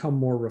to become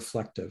more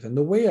reflective. And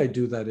the way I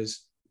do that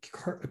is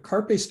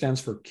carpe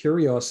stands for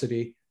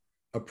curiosity,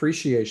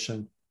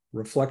 appreciation,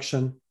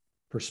 reflection,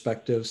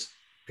 perspectives,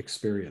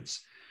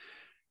 experience.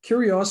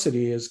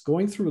 Curiosity is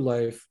going through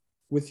life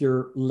with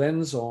your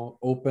lens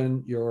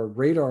open, your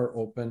radar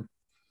open,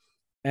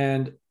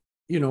 and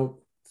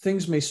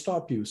things may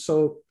stop you.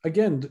 So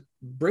again,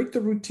 break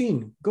the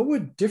routine, go a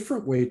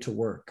different way to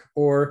work,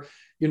 or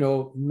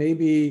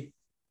maybe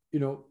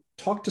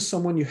talk to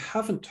someone you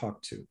haven't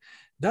talked to.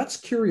 That's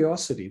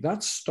curiosity.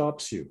 That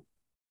stops you.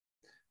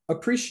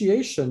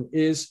 Appreciation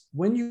is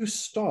when you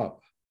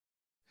stop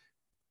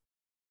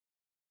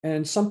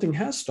and something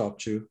has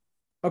stopped you,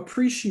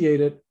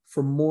 appreciate it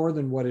for more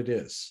than what it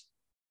is.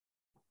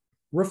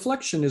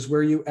 Reflection is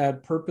where you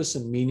add purpose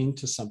and meaning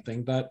to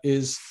something that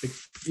is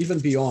even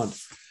beyond.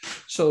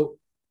 So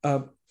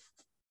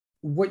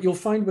what you'll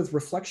find with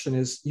reflection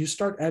is you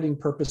start adding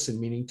purpose and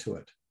meaning to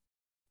it.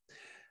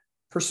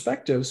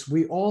 Perspectives,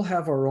 we all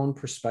have our own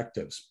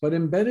perspectives, but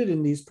embedded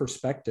in these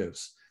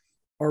perspectives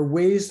are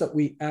ways that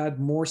we add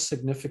more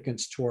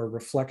significance to our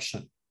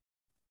reflection.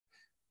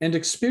 And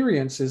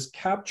experience is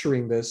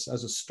capturing this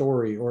as a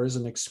story or as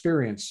an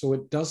experience so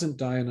it doesn't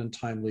die an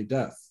untimely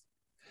death.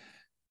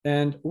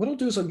 And what I'll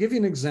do is I'll give you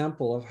an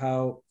example of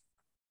how,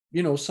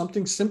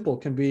 something simple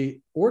can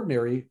be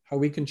ordinary, how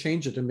we can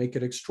change it and make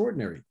it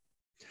extraordinary.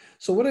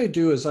 So what I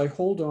do is I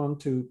hold on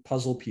to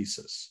puzzle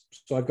pieces.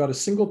 So I've got a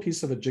single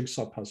piece of a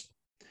jigsaw puzzle.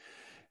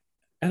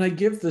 And I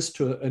give this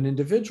to an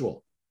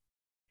individual.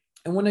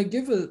 And when I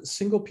give a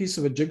single piece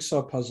of a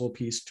jigsaw puzzle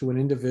piece to an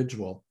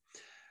individual,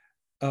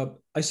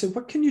 I say,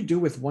 what can you do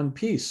with one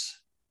piece?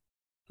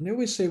 And they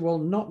always say, well,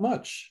 not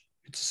much.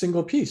 It's a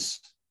single piece.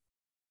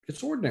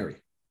 It's ordinary.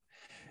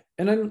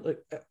 And I'm like,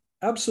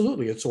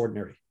 absolutely, it's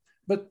ordinary.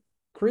 But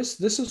Chris,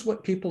 this is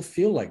what people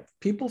feel like.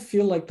 People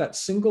feel like that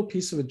single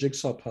piece of a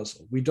jigsaw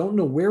puzzle. We don't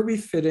know where we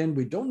fit in.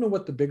 We don't know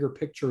what the bigger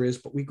picture is,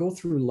 but we go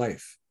through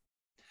life.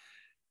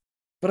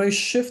 But I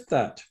shift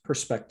that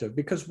perspective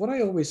because what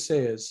I always say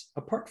is,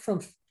 apart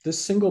from this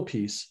single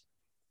piece,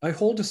 I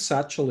hold a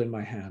satchel in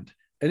my hand.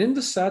 And in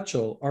the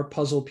satchel are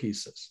puzzle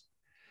pieces.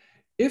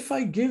 If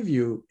I give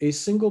you a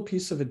single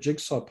piece of a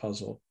jigsaw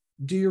puzzle,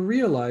 do you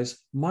realize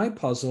my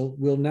puzzle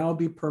will now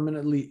be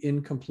permanently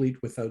incomplete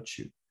without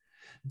you?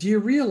 Do you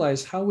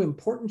realize how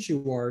important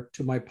you are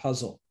to my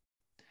puzzle?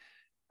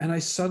 And I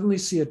suddenly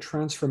see a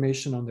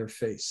transformation on their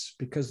face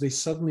because they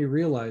suddenly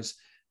realize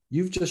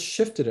you've just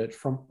shifted it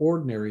from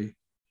ordinary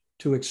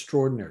to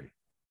extraordinary.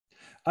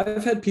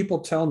 I've had people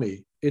tell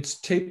me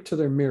it's taped to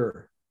their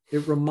mirror.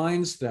 It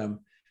reminds them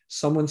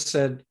someone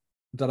said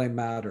that I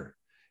matter.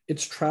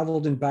 It's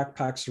traveled in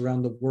backpacks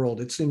around the world.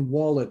 It's in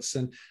wallets.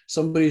 And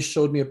somebody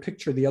showed me a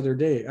picture the other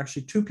day,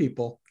 actually two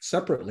people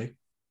separately.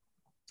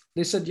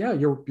 They said, yeah,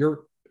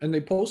 you're, and they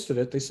posted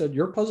it. They said,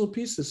 your puzzle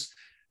pieces,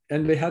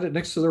 and they had it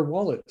next to their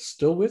wallet,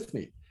 still with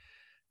me.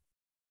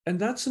 And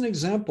that's an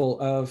example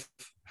of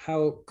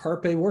how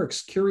carpe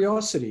works,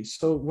 curiosity.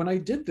 So when I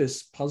did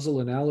this puzzle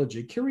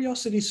analogy,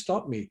 curiosity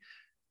stopped me.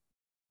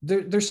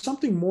 There's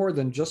something more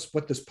than just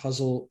what this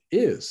puzzle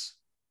is,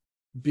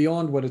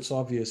 beyond what its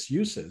obvious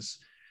use is.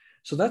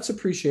 So that's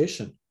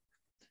appreciation.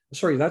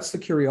 Sorry, that's the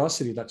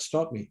curiosity that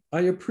stopped me.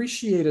 I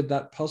appreciated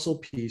that puzzle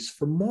piece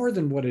for more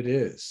than what it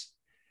is.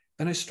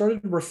 And I started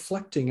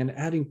reflecting and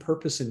adding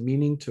purpose and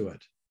meaning to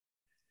it.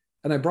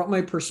 And I brought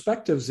my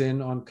perspectives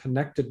in on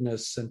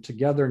connectedness and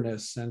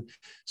togetherness and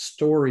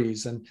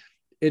stories, and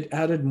it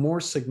added more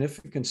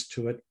significance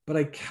to it, but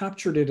I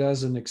captured it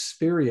as an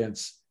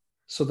experience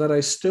so that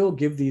I still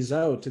give these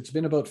out. It's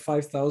been about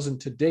 5,000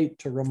 to date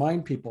to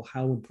remind people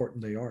how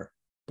important they are.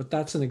 But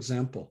that's an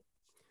example.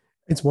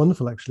 It's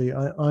wonderful, actually.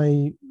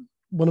 I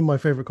one of my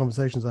favorite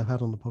conversations I've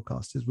had on the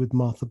podcast is with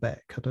Martha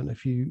Beck. I don't know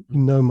if you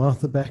know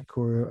Martha Beck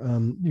or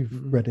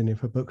you've read any of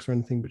her books or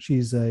anything, but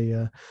she's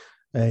a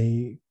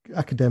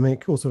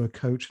academic, also a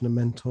coach and a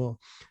mentor.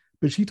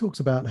 But she talks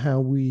about how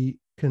we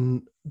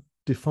can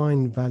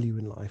define value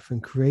in life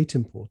and create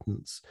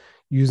importance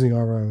using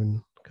our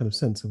own kind of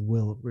sense of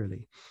will,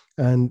 really.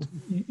 And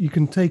you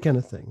can take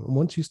anything, and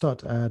once you start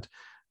to add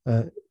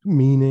uh,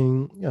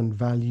 meaning and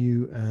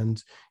value,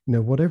 and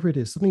whatever it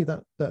is, suddenly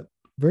that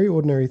very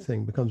ordinary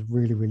thing becomes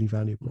really, really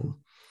valuable.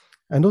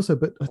 Mm-hmm. And also,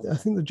 but I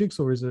think the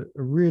jigsaw is a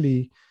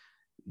really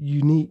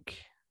unique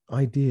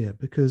idea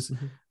because,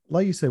 Mm-hmm.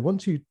 like you say,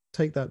 once you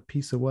take that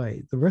piece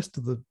away, the rest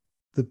of the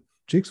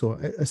jigsaw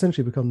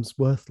essentially becomes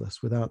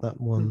worthless without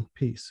that one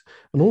piece.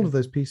 And all of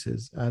those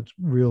pieces add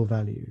real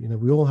value.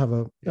 We all have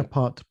a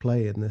part to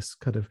play in this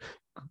kind of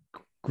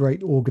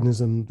great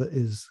organism that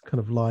is kind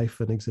of life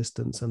and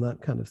existence and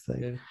that kind of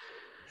thing. Yeah.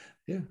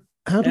 Yeah.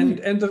 How do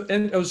we?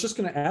 And I was just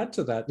going to add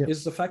to that Yeah.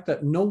 is the fact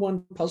that no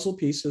one puzzle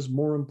piece is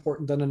more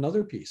important than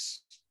another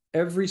piece.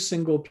 Every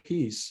single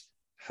piece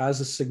has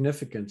a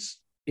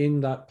significance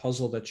in that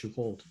puzzle that you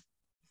hold.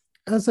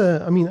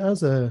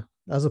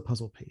 As a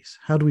puzzle piece,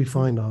 how do we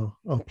find our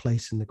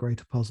place in the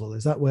greater puzzle?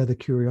 Is that where the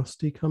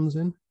curiosity comes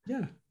in?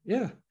 Yeah.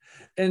 Yeah.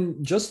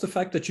 And just the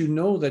fact that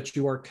that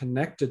you are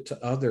connected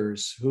to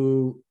others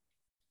who,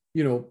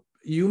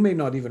 you may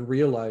not even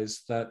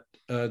realize that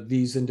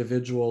these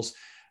individuals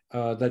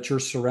that you're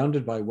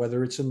surrounded by,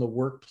 whether it's in the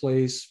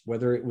workplace,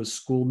 whether it was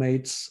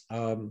schoolmates,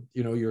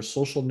 your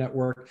social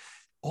network,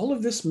 all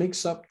of this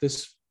makes up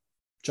this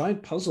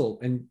giant puzzle,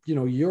 and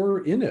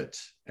you're in it.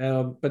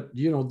 But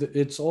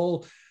it's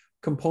all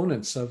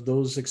components of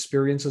those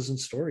experiences and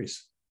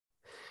stories.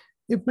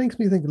 It makes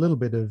me think a little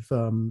bit of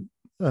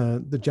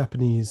the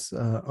Japanese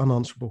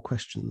unanswerable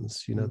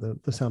questions.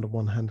 The sound of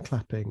one hand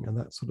clapping and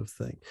that sort of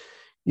thing.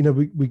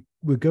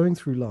 We're going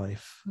through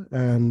life,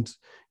 and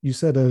you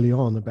said early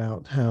on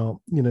about how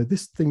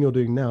this thing you're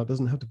doing now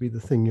doesn't have to be the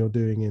thing you're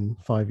doing in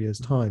 5 years'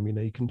 time.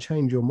 You can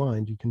change your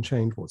mind, you can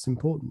change what's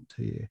important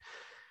to you.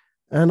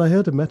 And I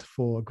heard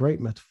a great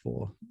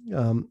metaphor,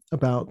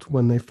 about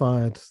when they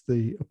fired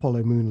the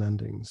Apollo moon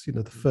landings.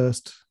 The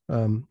first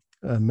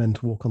men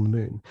to walk on the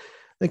moon.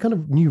 They kind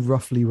of knew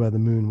roughly where the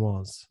moon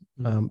was,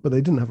 but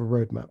they didn't have a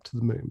roadmap to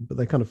the moon. But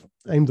they kind of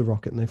aimed the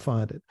rocket and they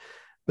fired it.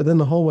 But then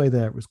the whole way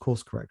there, it was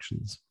course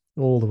corrections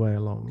all the way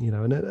along,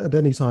 and at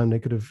any time they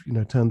could have,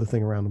 turned the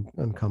thing around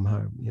and come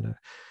home,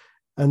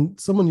 and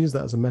someone used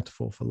that as a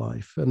metaphor for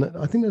life. And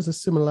I think there's a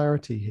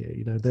similarity here.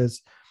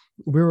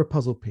 We're a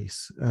puzzle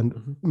piece,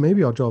 and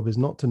maybe our job is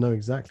not to know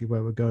exactly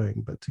where we're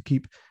going, but to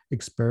keep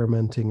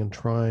experimenting and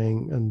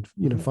trying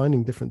and,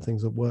 finding different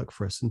things that work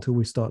for us until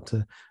we start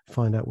to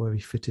find out where we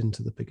fit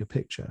into the bigger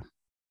picture.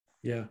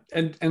 Yeah.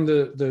 And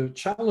the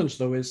challenge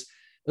though is,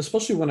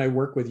 especially when I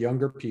work with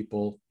younger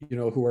people,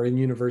 who are in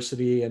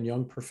university and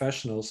young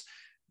professionals,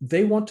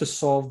 they want to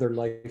solve their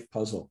life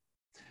puzzle.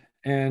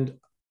 And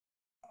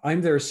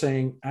I'm there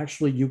saying,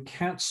 actually, you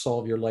can't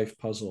solve your life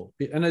puzzle.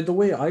 And the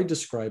way I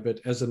describe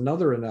it as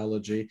another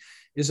analogy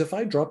is, if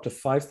I dropped a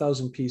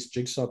 5,000 piece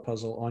jigsaw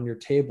puzzle on your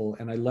table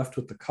and I left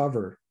with the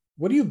cover,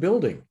 what are you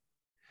building?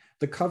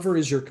 The cover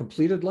is your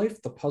completed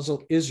life. The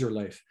puzzle is your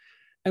life.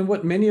 And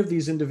what many of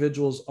these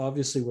individuals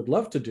obviously would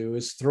love to do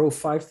is throw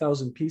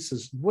 5,000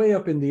 pieces way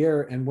up in the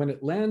air. And when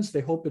it lands,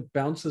 they hope it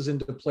bounces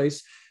into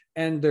place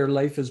and their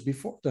life is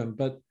before them.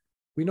 But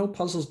we know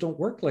puzzles don't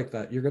work like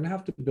that. You're going to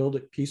have to build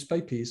it piece by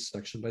piece,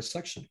 section by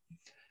section.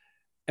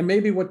 And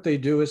maybe what they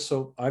do is,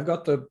 so I've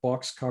got the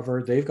box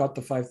cover, they've got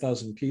the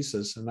 5,000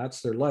 pieces, and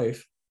that's their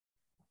life.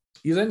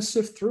 You then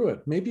sift through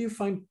it. Maybe you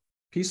find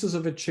pieces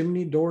of a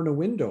chimney door and a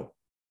window.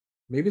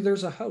 Maybe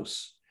there's a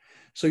house.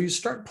 So you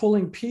start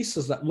pulling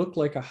pieces that look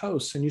like a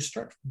house, and you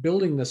start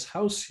building this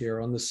house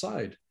here on the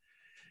side.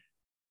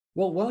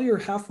 Well, while you're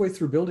halfway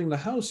through building the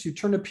house, you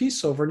turn a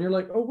piece over and you're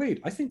like, oh, wait,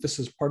 I think this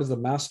is part of the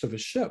mast of a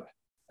ship.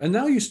 And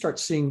now you start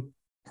seeing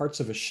parts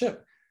of a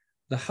ship.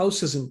 The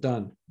house isn't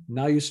done.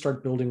 Now you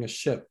start building a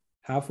ship.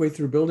 Halfway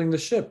through building the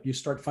ship, you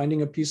start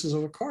finding pieces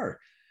of a car.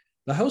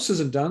 The house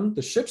isn't done.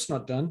 The ship's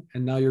not done.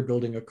 And now you're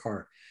building a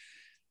car.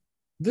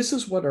 This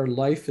is what our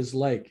life is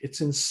like.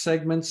 It's in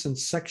segments and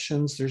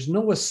sections. There's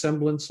no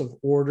semblance of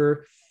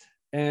order.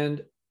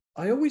 And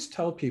I always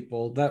tell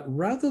people that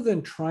rather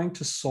than trying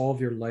to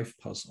solve your life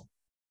puzzle,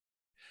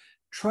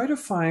 try to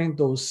find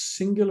those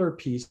singular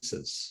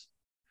pieces.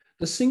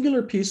 The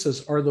singular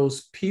pieces are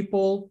those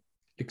people,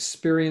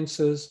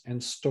 experiences,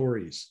 and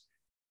stories.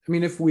 I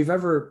mean, if we've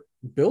ever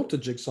built a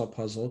jigsaw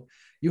puzzle,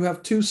 you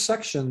have two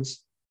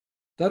sections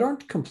that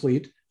aren't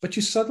complete, but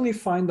you suddenly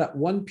find that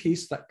one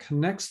piece that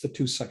connects the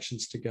two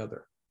sections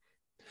together.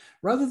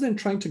 Rather than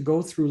trying to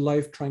go through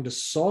life trying to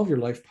solve your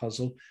life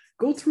puzzle,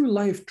 go through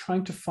life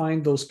trying to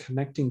find those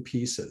connecting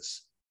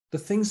pieces, the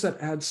things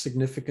that add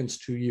significance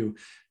to you,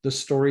 the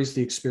stories,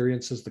 the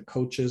experiences, the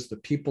coaches, the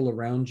people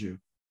around you,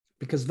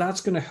 because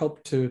that's going to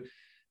help to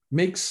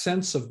make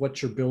sense of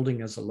what you're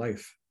building as a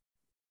life.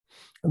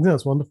 I think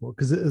that's wonderful,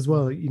 because as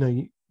well,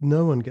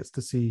 no one gets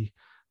to see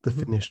the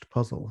finished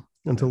puzzle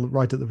until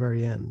right at the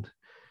very end,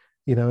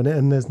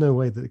 and there's no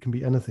way that it can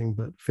be anything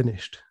but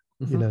finished,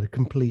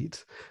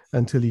 complete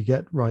until you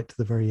get right to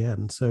the very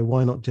end. So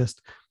why not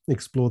just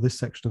explore this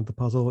section of the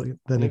puzzle,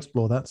 then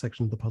explore that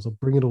section of the puzzle,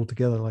 bring it all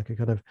together like a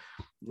kind of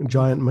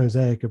giant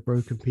mosaic of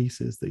broken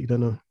pieces that you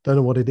don't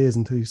know what it is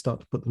until you start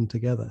to put them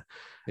together.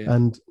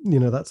 And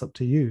that's up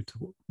to you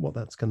to what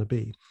that's going to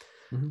be.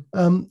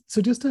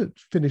 So just to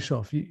finish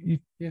off, you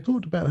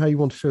talked about how you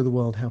want to show the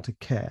world how to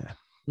care.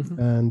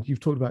 And you've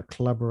talked about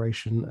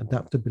collaboration,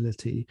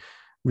 adaptability,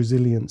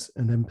 resilience,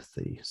 and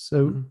empathy.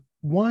 So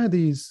why are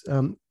these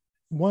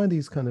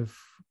kind of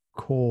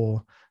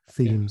core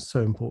themes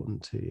so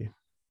important to you?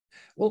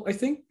 Well, I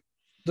think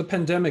the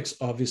pandemic's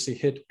obviously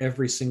hit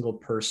every single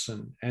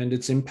person, and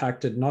it's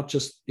impacted not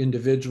just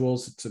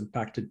individuals, it's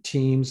impacted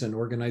teams and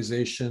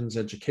organizations,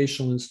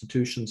 educational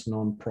institutions,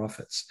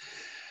 nonprofits.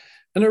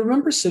 And I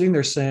remember sitting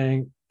there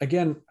saying,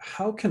 again,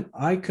 how can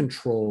I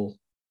control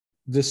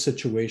this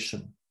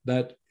situation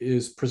that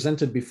is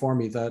presented before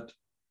me that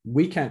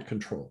we can't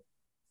control?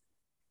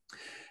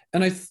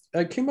 And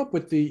I came up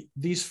with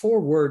these 4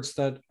 words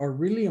that are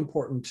really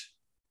important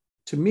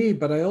to me,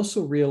 but I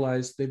also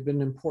realized they've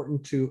been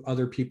important to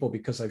other people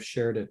because I've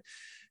shared it.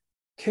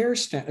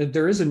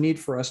 There is a need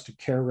for us to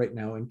care right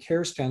now, and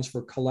CARE stands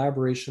for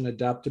collaboration,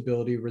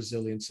 adaptability,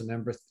 resilience, and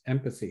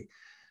empathy.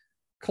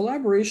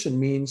 Collaboration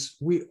means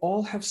we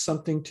all have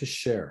something to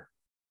share.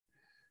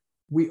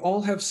 We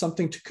all have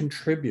something to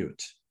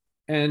contribute,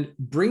 and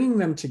bringing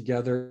them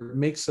together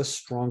makes us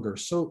stronger.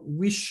 So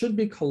we should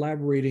be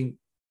collaborating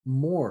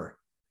more.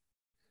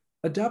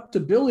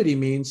 Adaptability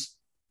means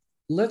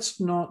let's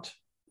not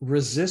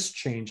resist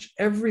change.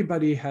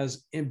 Everybody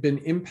has been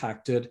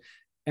impacted,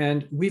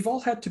 and we've all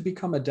had to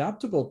become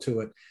adaptable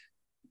to it.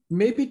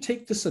 Maybe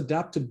take this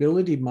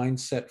adaptability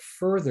mindset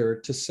further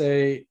to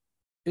say,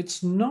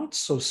 it's not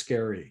so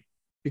scary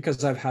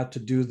because I've had to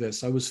do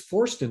this. I was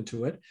forced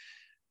into it,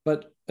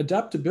 but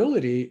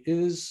adaptability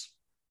is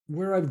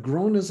where I've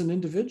grown as an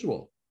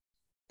individual.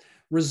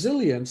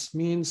 Resilience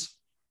means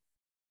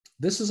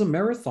this is a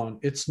marathon.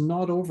 It's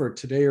not over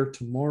today or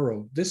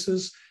tomorrow. This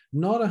is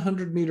not a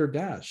 100-meter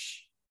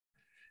dash.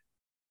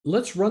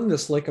 Let's run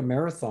this like a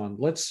marathon.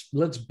 Let's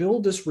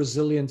build this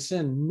resilience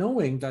in,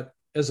 knowing that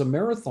as a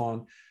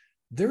marathon,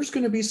 there's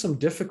going to be some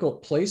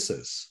difficult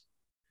places,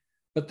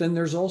 but then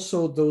there's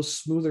also those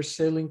smoother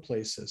sailing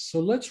places. So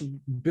let's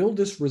build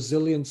this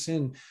resilience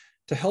in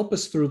to help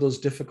us through those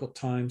difficult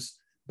times,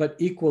 but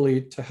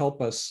equally to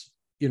help us,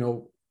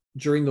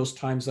 during those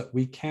times that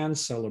we can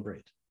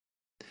celebrate.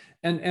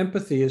 And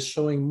empathy is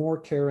showing more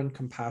care and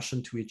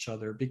compassion to each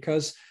other,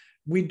 because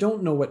we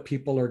don't know what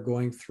people are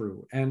going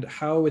through and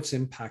how it's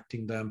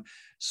impacting them.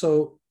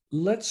 So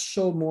let's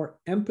show more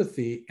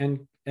empathy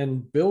and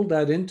build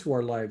that into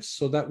our lives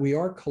so that we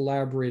are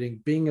collaborating,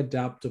 being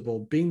adaptable,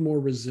 being more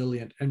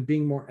resilient, and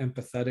being more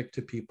empathetic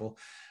to people.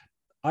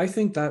 I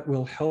think that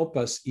will help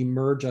us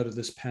emerge out of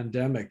this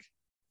pandemic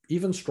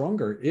even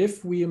stronger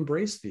if we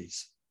embrace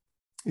these.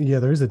 Yeah,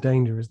 there is a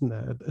danger, isn't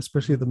there?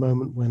 Especially at the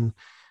moment when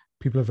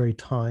people are very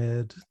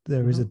tired.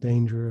 There is a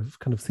danger of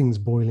kind of things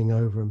boiling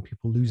over and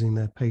people losing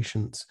their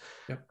patience.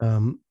 Yep.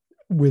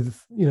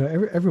 With,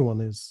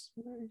 everyone is,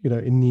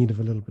 in need of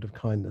a little bit of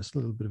kindness, a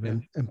little bit of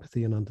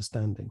empathy and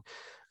understanding.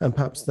 And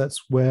perhaps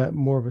that's where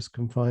more of us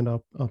can find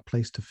our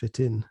place to fit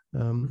in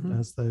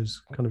as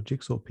those kind of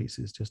jigsaw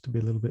pieces, just to be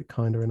a little bit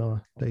kinder in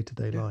our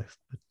day-to-day life.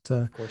 But,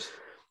 of course.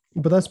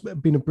 But that's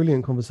been a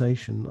brilliant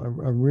conversation.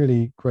 I'm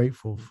really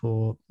grateful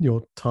for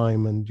your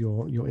time and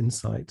your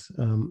insight.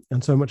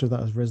 And so much of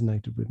that has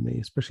resonated with me,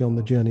 especially on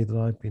the journey that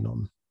I've been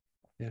on.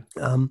 Yeah.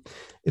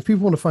 If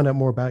people want to find out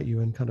more about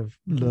you and kind of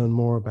learn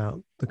more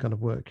about the kind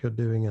of work you're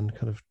doing and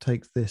kind of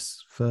take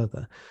this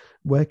further,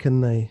 where can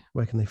they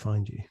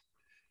find you?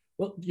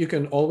 Well, you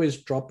can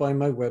always drop by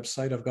my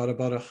website. I've got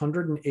about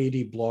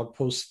 180 blog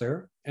posts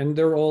there, and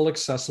they're all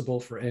accessible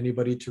for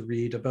anybody to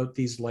read about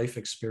these life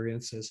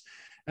experiences.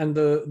 And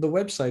the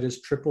website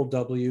is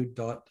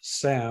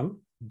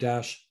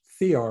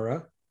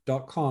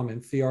www.sam-thiara.com,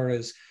 and Thiara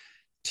is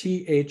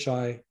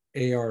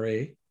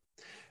THIARA.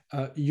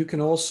 You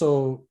can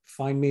also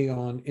find me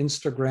on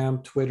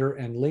Instagram, Twitter,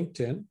 and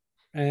LinkedIn,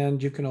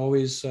 and you can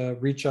always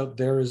reach out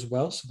there as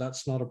well. So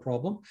that's not a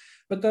problem.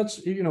 But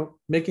that's,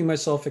 making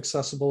myself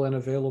accessible and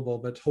available,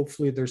 but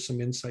hopefully there's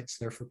some insights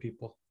there for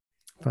people.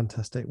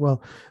 Fantastic.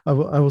 Well, I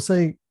will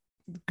say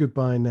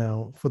goodbye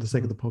now for the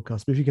sake of the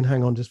podcast, but if you can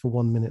hang on just for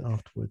 1 minute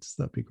afterwards,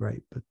 that'd be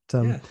great.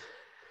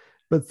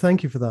 But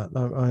thank you for that.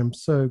 I'm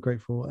so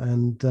grateful.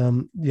 And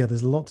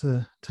there's a lot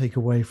to take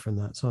away from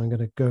that. So I'm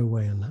going to go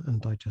away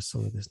and digest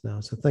some of this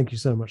now. So thank you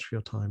so much for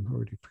your time. I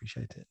really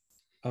appreciate it.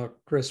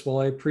 Chris, well,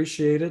 I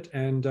appreciate it.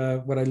 And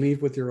what I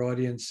leave with your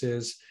audience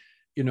is,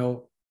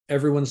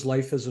 everyone's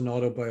life is an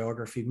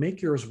autobiography.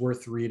 Make yours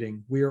worth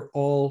reading. We are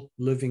all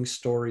living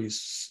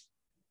stories.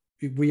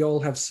 We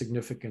all have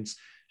significance.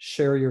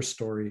 Share your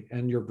story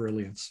and your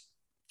brilliance.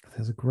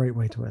 That's a great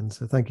way to end.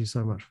 So thank you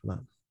so much for that.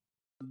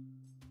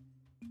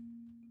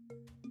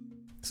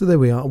 So there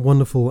we are, a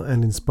wonderful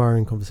and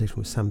inspiring conversation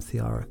with Sam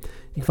Thiara.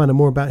 You can find out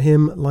more about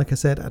him, like I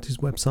said, at his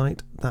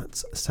website.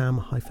 That's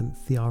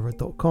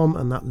sam-thiara.com,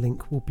 and that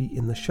link will be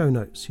in the show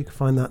notes. You can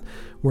find that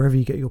wherever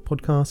you get your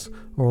podcasts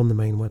or on the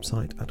main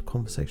website at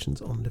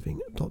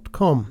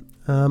conversationsonliving.com.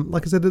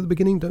 Like I said at the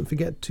beginning, don't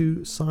forget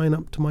to sign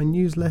up to my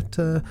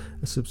newsletter,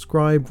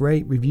 subscribe,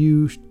 rate,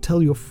 review,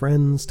 tell your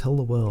friends, tell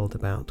the world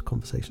about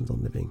Conversations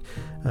on Living.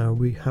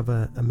 We have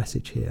a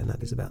message here, and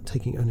that is about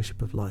taking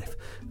ownership of life,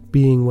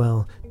 being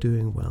well,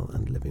 doing well,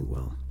 and living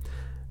well.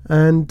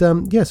 And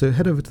so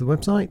head over to the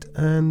website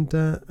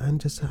and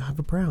just have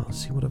a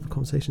browse, see what other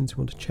conversations you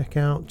want to check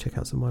out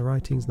some of my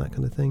writings and that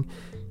kind of thing.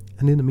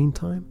 And in the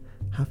meantime,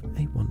 have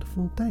a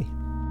wonderful day.